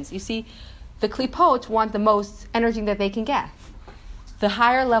eventual sins. You see, the klipot want the most energy that they can get. The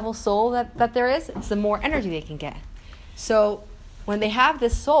higher level soul that there is, it's the more energy they can get. So when they have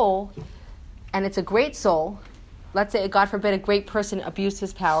this soul, and it's a great soul, let's say, God forbid, a great person abused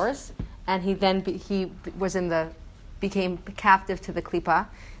his powers, and he became captive to the klipa.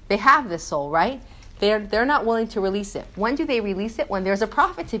 They have this soul, right? They're not willing to release it. When do they release it? When there's a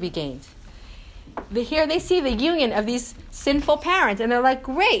profit to be gained. Here they see the union of these sinful parents, and they're like,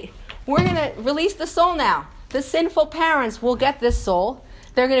 great, we're going to release the soul now. The sinful parents will get this soul.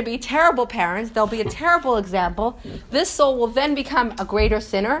 They're going to be terrible parents. They'll be a terrible example. This soul will then become a greater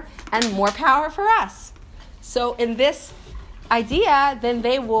sinner and more power for us. So in this idea, then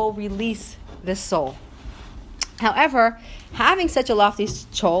they will release this soul. However, having such a lofty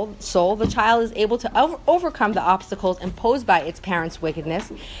soul, the child is able to overcome the obstacles imposed by its parents'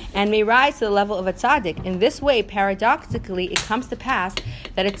 wickedness and may rise to the level of a tzaddik. In this way, paradoxically, it comes to pass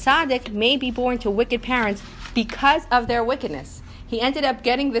that a tzaddik may be born to wicked parents because of their wickedness. He ended up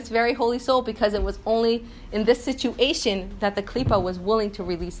getting this very holy soul because it was only in this situation that the Klippa was willing to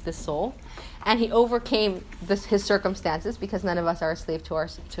release this soul. And he overcame his circumstances, because none of us are a slave to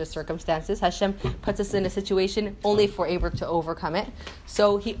his circumstances. Hashem puts us in a situation only if we're able to overcome it.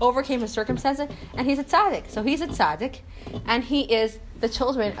 So he overcame his circumstances, and he's a tzaddik. So he's a tzaddik, and he is the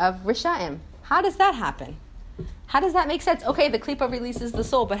children of Rishaim. How does that happen? How does that make sense? Okay, the Klippa releases the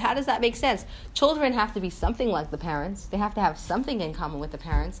soul, but how does that make sense? Children have to be something like the parents. They have to have something in common with the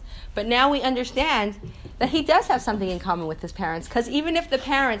parents. But now we understand that he does have something in common with his parents, because even if the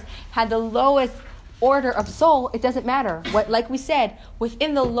parents had the lowest order of soul, it doesn't matter. Like we said,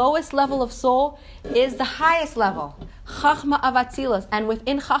 within the lowest level of soul is the highest level, Chachma of Atzilus. And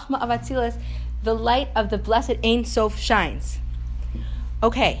within Chachma of Atzilus, the light of the blessed Ein Sof shines.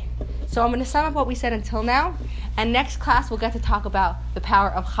 Okay, so I'm going to sum up what we said until now, and next class we'll get to talk about the power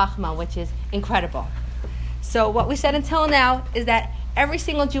of Chachma, which is incredible. So what we said until now is that every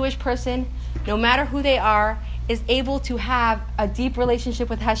single Jewish person, no matter who they are, is able to have a deep relationship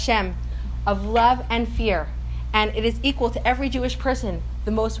with Hashem of love and fear. And it is equal to every Jewish person,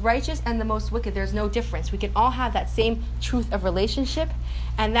 the most righteous and the most wicked. There's no difference. We can all have that same truth of relationship.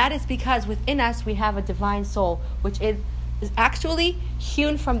 And that is because within us we have a divine soul, which is actually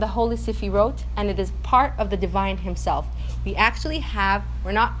hewn from the Holy Sefirot, and it is part of the divine himself.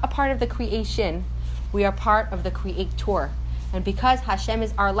 We're not a part of the creation, we are part of the creator. And because Hashem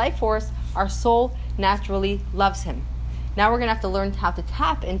is our life force, our soul naturally loves him. Now we're going to have to learn how to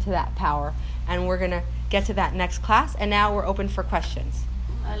tap into that power, and we're going to get to that next class. And now we're open for questions.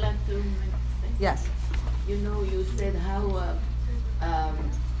 I like to make sense. Yes. You said how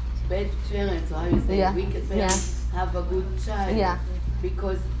bad parents, or how you say wicked parents, have a good child. Yeah.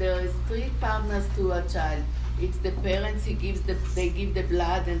 Because there is 3 partners to a child. It's the parents, they give the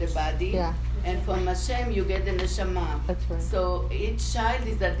blood and the body. Yeah. And from Hashem you get the neshama. That's right. So each child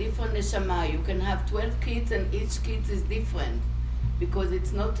is a different neshama. You can have 12 kids and each kid is different. Because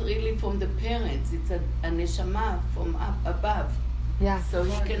it's not really from the parents, it's a neshama from up above. Yeah. So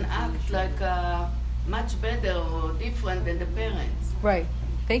he can act like much better or different than the parents. Right.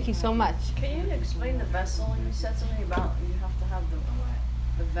 Thank you so much. Can you explain the vessel? You said something about you have to have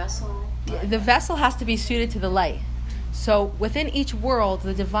the vessel. The vessel has to be suited to the light. So within each world,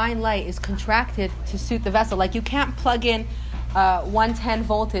 the divine light is contracted to suit the vessel. Like you can't plug in 110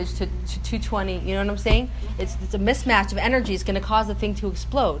 voltage to 220. You know what I'm saying? It's a mismatch of energy. It's going to cause the thing to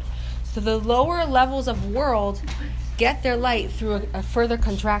explode. So the lower levels of world get their light through a further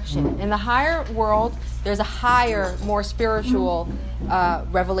contraction. In the higher world, there's a higher, more spiritual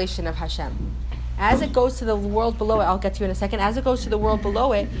revelation of Hashem. As it goes to the world below it, I'll get to you in a second, as it goes to the world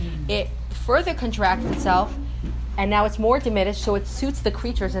below it, it further contracts itself, and now it's more diminished, so it suits the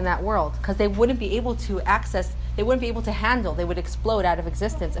creatures in that world, because they wouldn't be able to access, they wouldn't be able to handle, they would explode out of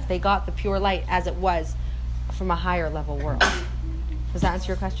existence if they got the pure light as it was from a higher level world. Does that answer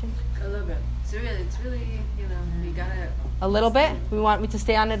your question? A little bit. It's really, you gotta. A little bit? We want me to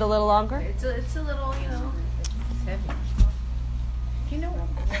stay on it a little longer? It's a little, it's heavy. You know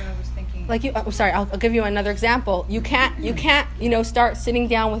what I was thinking? Like I'll give you another example. You can't, start sitting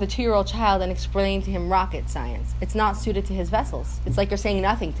down with a 2-year-old child and explain to him rocket science. It's not suited to his vessels. It's like you're saying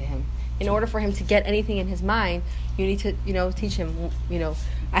nothing to him. In order for him to get anything in his mind, you need to, teach him,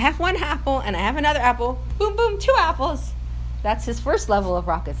 I have 1 apple and I have another apple. Boom, boom, 2 apples. That's his first level of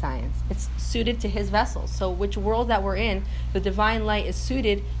rocket science. It's suited to his vessels. So which world that we're in, the divine light is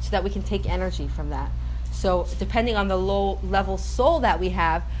suited so that we can take energy from that. So depending on the low level soul that we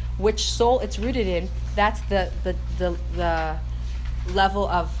have, which soul it's rooted in, that's the level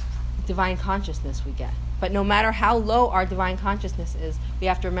of divine consciousness we get. But no matter how low our divine consciousness is, we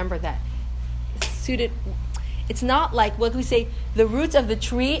have to remember that it's suited. It's not like what we say, the roots of the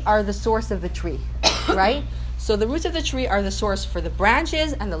tree are the source of the tree, right? So the roots of the tree are the source for the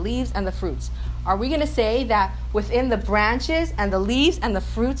branches and the leaves and the fruits. Are we going to say that within the branches and the leaves and the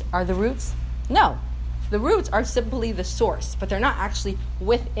fruits are the roots? No. The roots are simply the source, but they're not actually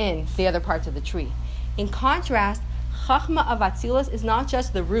within the other parts of the tree. In contrast, Chachma of Atzilus is not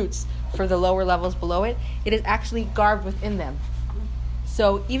just the roots for the lower levels below it, it is actually garbed within them.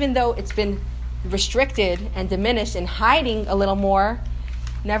 So even though it's been restricted and diminished and hiding a little more,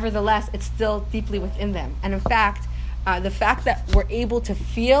 nevertheless, it's still deeply within them. And in fact, the fact that we're able to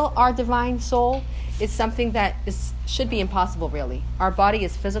feel our divine soul is something that should be impossible, really. Our body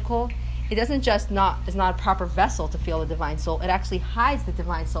is physical. It doesn't just is not a proper vessel to feel the divine soul. It actually hides the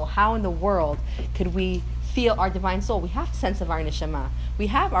divine soul. How in the world could we feel our divine soul? We have a sense of our neshama. We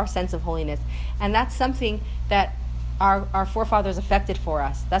have our sense of holiness. And that's something that our forefathers affected for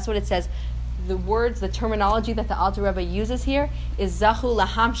us. That's what it says. the words, the terminology that the Alter Rebbe uses here is zachu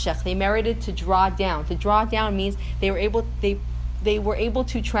lahamshech. They merited to draw down. To draw down means they were able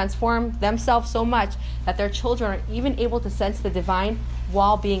to transform themselves so much that their children are even able to sense the divine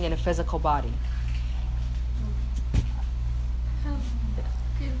while being in a physical body. Can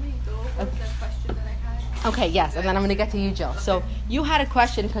we go over the question that I had? Okay, yes, and then I'm going to get to you, Jill. So you had a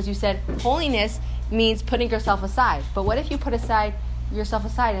question because you said holiness means putting yourself aside. But what if you put yourself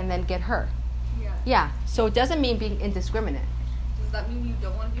aside and then get hurt? Yeah, so it doesn't mean being indiscriminate. Does that mean you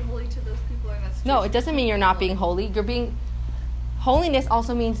don't want to be holy to those people in that situation? No, it doesn't mean you're not being holy. Holiness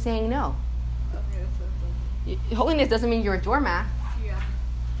also means saying no. Okay, that's Holiness doesn't mean you're a doormat. yeah.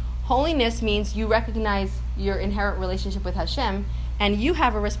 Holiness means you recognize your inherent relationship with Hashem, and you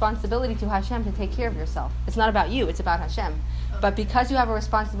have a responsibility to Hashem to take care of yourself. It's not about you, it's about Hashem. But because you have a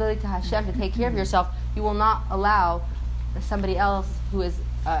responsibility to Hashem to take care of yourself, you will not allow somebody else who is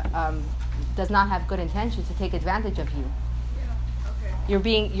does not have good intentions to take advantage of you. Yeah.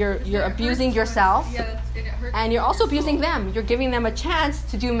 Okay. You're abusing yourself, it hurts and you're also abusing them. You're giving them a chance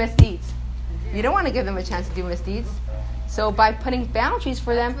to do misdeeds. You don't want to give them a chance to do misdeeds. So by putting boundaries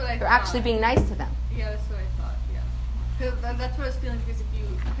for them, you're actually being nice to them. Yeah, that's what I thought. Yeah. Because that's what I was feeling. Because if you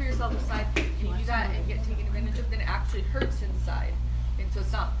put yourself aside and you do that and get taken advantage of, then it actually hurts inside, and so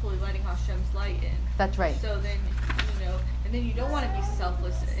it's not fully letting Hashem's light in. That's right. So then and then you don't want to be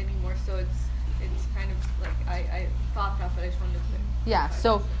selfless anymore. So it's kind of like I thought that, but I just wanted to. Yeah.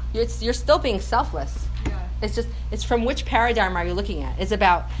 So you're still being selfless. Yeah. It's from which paradigm are you looking at? It's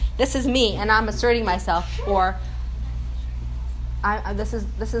about this is me and I'm asserting myself, or this is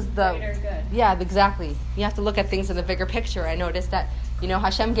the greater good. Yeah, exactly. You have to look at things in the bigger picture. I noticed that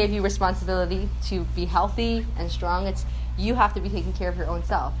Hashem gave you responsibility to be healthy and strong. You have to be taking care of your own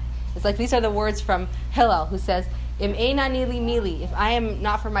self. It's like these are the words from Hillel, who says, "Im einani li mili." If I am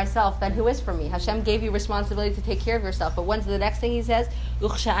not for myself, then who is for me? Hashem gave you responsibility to take care of yourself. But when's the next thing he says?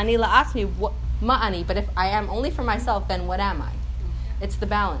 Uchsha'ani la'atzmi ma'ani. But if I am only for myself, then what am I? It's the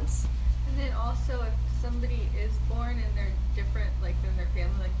balance. And then also, if somebody is born and they're different, like than their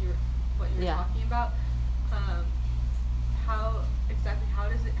family, like what you're talking about, how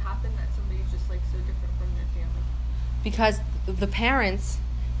does it happen that somebody's just like so different from their family? Because the parents,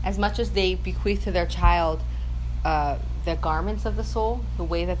 as much as they bequeath to their child the garments of the soul, the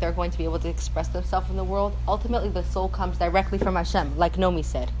way that they're going to be able to express themselves in the world, ultimately the soul comes directly from Hashem, like Nomi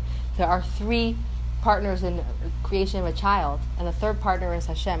said. There are 3 partners in creation of a child, and the third partner is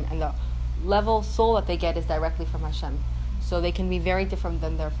Hashem, and the level soul that they get is directly from Hashem. So they can be very different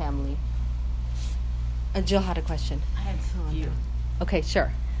than their family. Jill had a question. I had a few. Okay,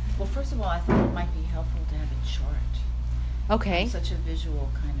 sure. Well, first of all, I thought it might be helpful to have a chart. Okay. I'm such a visual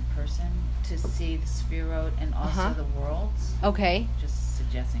kind of person, to see the Sefirot and also the worlds. Okay. Just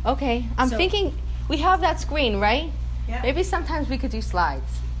suggesting. Okay. I'm thinking we have that screen, right? Yeah. Maybe sometimes we could do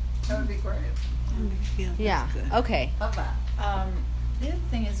slides. That would be great. Yeah. Okay. Love that. The other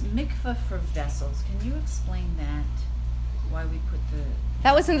thing is mikveh for vessels. Can you explain that? Why we put the...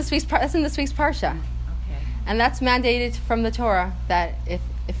 That was in this week's that's in this week's parsha. Okay. And that's mandated from the Torah that if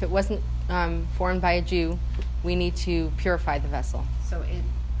it wasn't formed by a Jew, we need to purify the vessel. So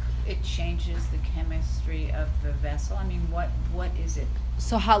it changes the chemistry of the vessel. I mean, what is it?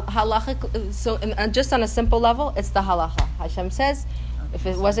 So halachic. So just on a simple level, it's the halacha. Hashem says, if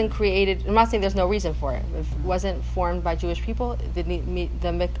it wasn't created, I'm not saying there's no reason for it. If it wasn't formed by Jewish people,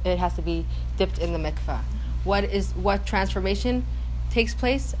 it has to be dipped in the mikveh. What transformation takes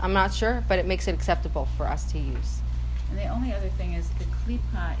place? I'm not sure, but it makes it acceptable for us to use. And the only other thing is the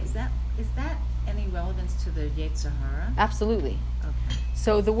klipa. Is that any relevance to the Yetzer Hara? Absolutely. Okay.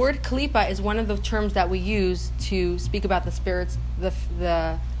 So the word klipa is one of the terms that we use to speak about the spirits,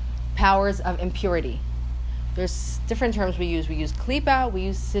 the powers of impurity. There's different terms we use. We use klipa, we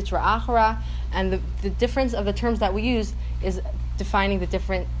use sitra achara, and the difference of the terms that we use is defining the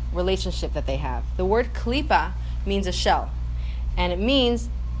different relationship that they have. The word klipa means a shell, and it means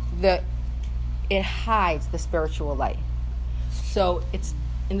that it hides the spiritual light. So it's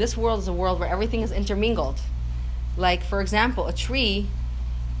in this world is a world where everything is intermingled. Like, for example, a tree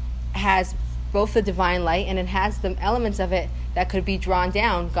has both the divine light and it has the elements of it that could be drawn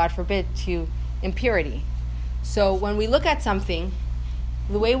down, God forbid, to impurity. So when we look at something,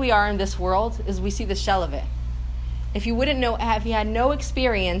 the way we are in this world is we see the shell of it. If you had no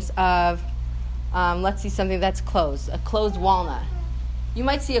experience of, let's see something that's closed, a closed walnut. You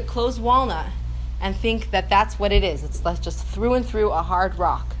might see a closed walnut and think that that's what it is. It's just through and through a hard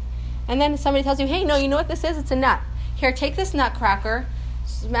rock. And then somebody tells you, hey, no, you know what this is? It's a nut. Here, take this nutcracker,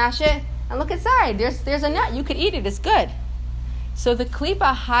 smash it, and look inside. There's a nut. You could eat it. It's good. So the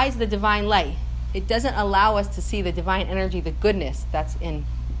klipa hides the divine light. It doesn't allow us to see the divine energy, the goodness that's in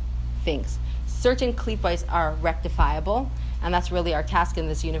things. Certain klipas are rectifiable, and that's really our task in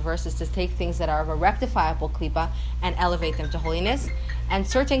this universe, is to take things that are of a rectifiable klipa and elevate them to holiness. And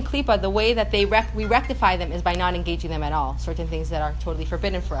certain klipa, the way that we rectify them is by not engaging them at all. Certain things that are totally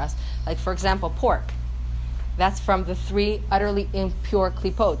forbidden for us, like for example, pork. That's from the 3 utterly impure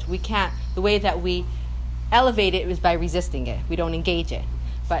klipot. We can't. The way that we elevate it is by resisting it. We don't engage it.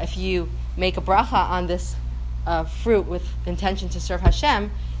 But if you make a bracha on this fruit with intention to serve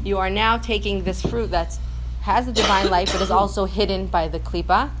Hashem, you are now taking this fruit that has the divine light but is also hidden by the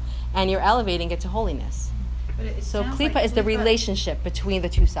klipa, and you're elevating it to holiness. But So klipa is the relationship between the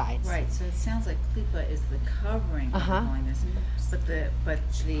two sides. Right, so it sounds like klipa is the covering of the holiness, but the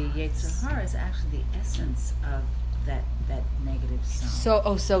Yetzer Hara is actually the essence of that negative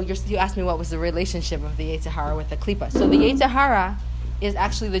zone. So you asked me what was the relationship of the Yetzer Hara with the klipa. So the Yetzer Hara is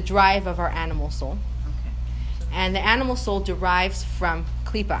actually the drive of our animal soul. Okay. And the animal soul derives from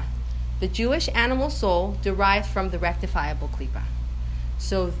klipa. The Jewish animal soul derives from the rectifiable klipa.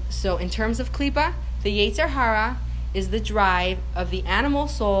 So in terms of klipa, the Yetzer Hara is the drive of the animal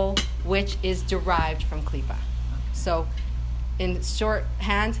soul, which is derived from klipa. So in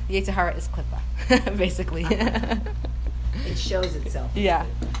shorthand, the Yetzer Hara is klipa, basically. It shows itself. Yeah.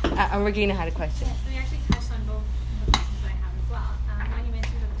 Regina had a question. Yes, we actually touched on both the questions I have as well. When you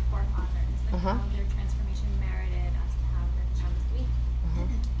mentioned the forefathers, like how their transformation merited us to have the Shabbos week.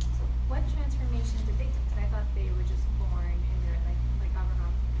 So what transformation did they do? Because I thought they were just born and they're like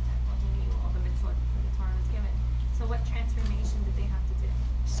Abraham, for example, who knew all the mitzvot before the Torah was given. So what transformation did they have to do?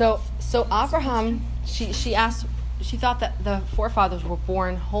 So Abraham, she asked, she thought that the forefathers were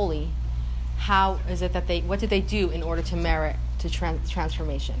born holy. How is it that what did they do in order to merit to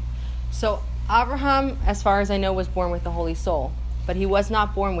transformation? So Abraham, as far as I know, was born with the Holy Soul, but he was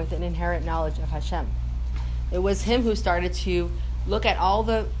not born with an inherent knowledge of Hashem. It was him who started to look at all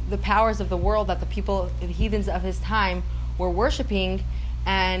the powers of the world that the heathens of his time were worshiping,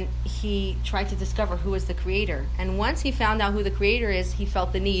 and he tried to discover who is the creator. And once he found out who the creator is, he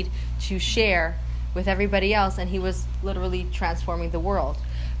felt the need to share with everybody else, and he was literally transforming the world.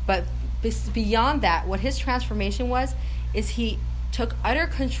 But beyond that, what his transformation was, is he took utter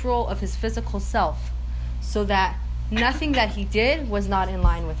control of his physical self, so that nothing that he did was not in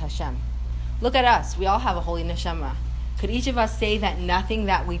line with Hashem. Look at us. We all have a holy neshama. Could each of us say that nothing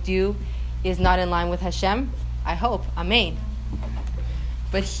that we do is not in line with Hashem? I hope. Amen.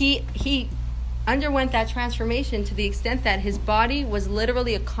 But he underwent that transformation to the extent that his body was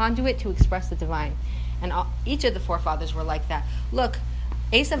literally a conduit to express the divine. And each of the forefathers were like that. Look,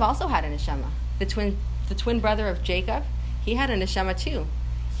 Esav also had a neshama. The twin brother of Jacob, he had a neshama too.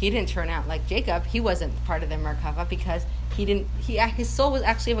 He didn't turn out like Jacob. He wasn't part of the Merkava because his soul was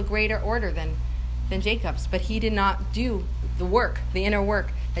actually of a greater order than Jacob's. But he did not do the inner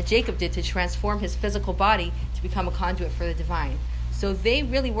work that Jacob did to transform his physical body to become a conduit for the divine. So they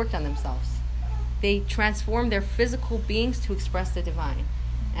really worked on themselves. They transformed their physical beings to express the divine.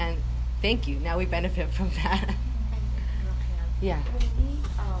 And thank you. Now we benefit from that. Yeah. When we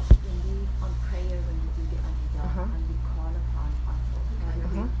on prayer, when we do the Amidah, and we call upon our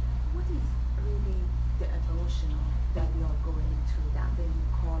Father, what is really the emotional that we are going through that when we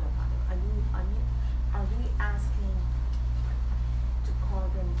call upon it? Are we asking to call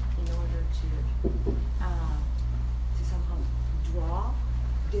them in order to somehow draw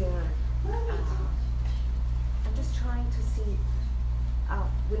their? I'm just trying to see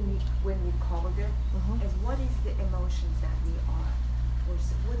when we call them, as what is the emotions that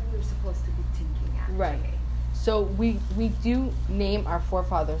what we're supposed to be thinking actually. Right. So we do name our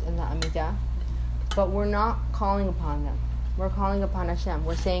forefathers in the Amidah, but we're not calling upon them. We're calling upon Hashem.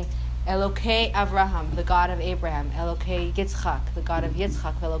 We're saying Elokei Avraham, the God of Abraham, Elokei Yitzchak, the God of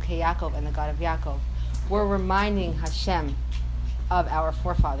Yitzchak, Elokei Yaakov, and the God of Yaakov. We're reminding Hashem of our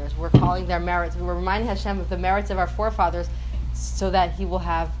forefathers. We're calling their merits. We're reminding Hashem of the merits of our forefathers so that He will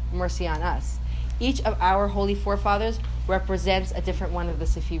have mercy on us. Each of our holy forefathers represents a different one of the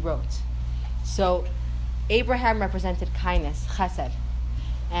Sefirot. So Abraham represented kindness, chesed,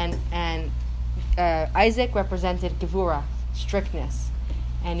 and Isaac represented gevura, strictness,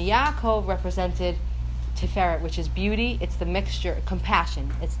 and Yaakov represented tiferet, which is beauty. It's the mixture,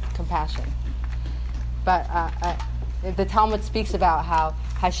 compassion. It's compassion. But the Talmud speaks about how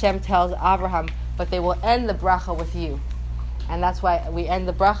Hashem tells Abraham, but they will end the bracha with you. And that's why we end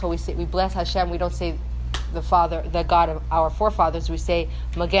the bracha, we bless Hashem. We don't say the God of our forefathers. We say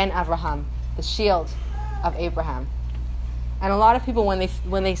Magen Avraham, the shield of Abraham. And a lot of people, when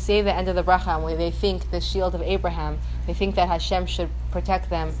they say the end of the bracha, when they think the shield of Abraham, they think that Hashem should protect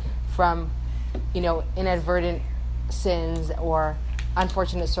them from, inadvertent sins or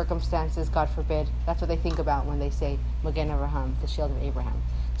unfortunate circumstances, God forbid. That's what they think about when they say Magen Avraham, the shield of Abraham.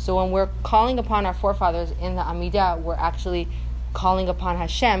 So when we're calling upon our forefathers in the Amidah, we're actually calling upon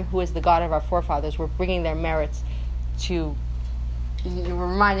Hashem, who is the God of our forefathers. We're bringing their merits we're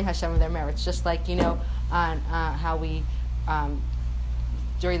reminding Hashem of their merits, just like, on how we,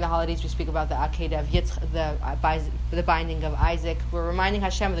 during the holidays, we speak about the Akedah of Yitzchak, the binding of Isaac. We're reminding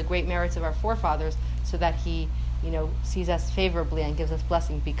Hashem of the great merits of our forefathers so that He, sees us favorably and gives us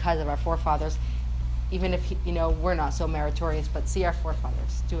blessing because of our forefathers, even if, we're not so meritorious, but see our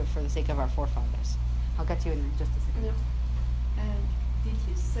forefathers. Do it for the sake of our forefathers. I'll get to you in just a second. Yeah. Did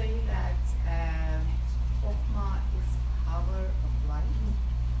you say that Chokhmah is power of light?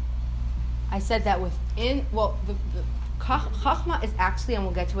 I said that within, the Chachma is actually, and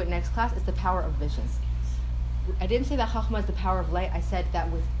we'll get to it next class, is the power of vision. I didn't say that Chachma is the power of light. I said that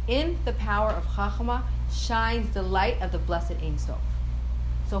within the power of Chachma shines the light of the blessed Ein Sof.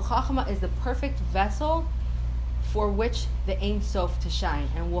 So Chachma is the perfect vessel for which the Ein Sof to shine.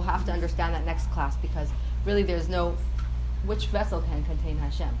 And we'll have to understand that next class, because really there's no, which vessel can contain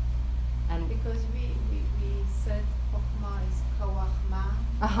Hashem? And because we said Chokhmah is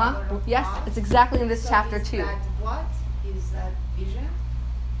Kawachma. Yes, it's exactly in this chapter too. What is that vision?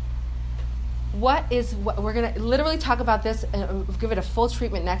 What we're going to literally talk about this and give it a full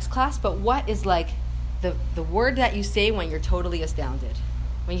treatment next class, but what is like the word that you say when you're totally astounded?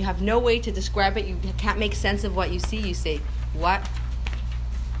 When you have no way to describe it, you can't make sense of what you see, you say, what?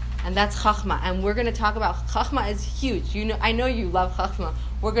 And that's Chachma. And we're going to talk about, Chachma is huge. I know you love Chachma.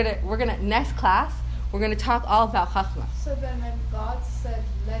 We're gonna next class, we're going to talk all about Chachma. So then when God said,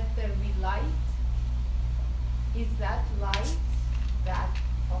 let there be light, is that light that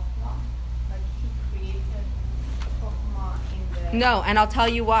Chokhmah? Like He created Chokhmah in the... No, and I'll tell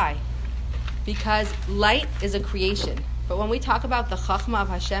you why. Because light is a creation. But when we talk about the Chachma of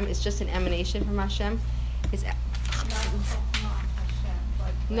Hashem, it's just an emanation from Hashem. It's not Chokhmah Hashem,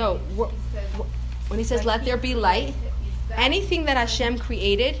 but no, when He says, let there be light, anything that Hashem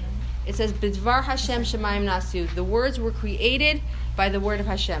created, it says, Bidvar Hashem Shemayim Nasu. The words were created by the word of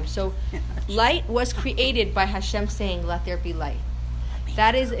Hashem. So light was created by Hashem saying, let there be light.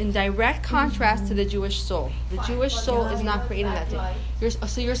 That is in direct contrast to the Jewish soul. The Jewish soul is not creating that thing.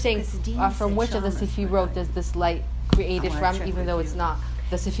 So you're saying, from which of the Sefirot does this light created from, even though it's not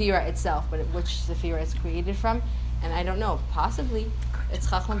the Sephira itself, but which Sephira it's created from? And I don't know. Possibly it's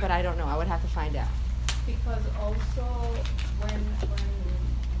Chachma, but I don't know. I would have to find out. Because also when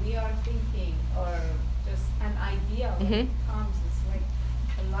we are thinking, or just an idea when it comes, it's like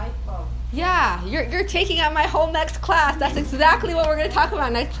a light bulb. Yeah, you're taking out my whole next class. That's exactly what we're going to talk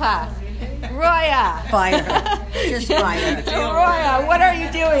about next class. Really? Roya. Fire. Just fire. Roya, what are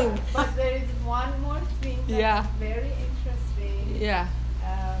you doing? But there is one more thing that's very interesting. Yeah.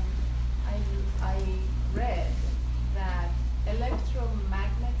 I read that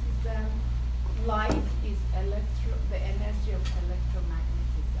electromagnetism, light is the energy of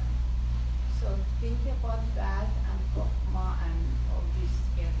electromagnetism. So think about that and Chokhmah and all this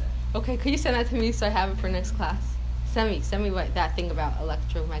together. Okay, could you send that to me so I have it for next class? Send me that thing about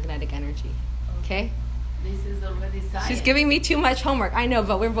electromagnetic energy. Okay? This is already science. She's giving me too much homework. I know,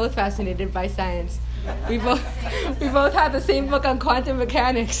 but we're both fascinated by science. We both have the same book on quantum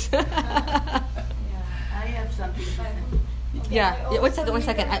mechanics. I have something to say. Yeah. One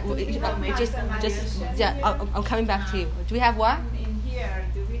second. I'm coming back to you. Do we have what? In here,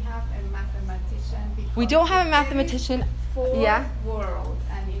 do we have a mathematician? Because we don't have a mathematician. Four worlds,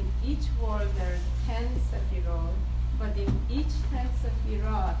 and in each world there are 10 Sefirot, but in each 10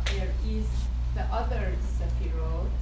 Sefirot there is the other Sefirot,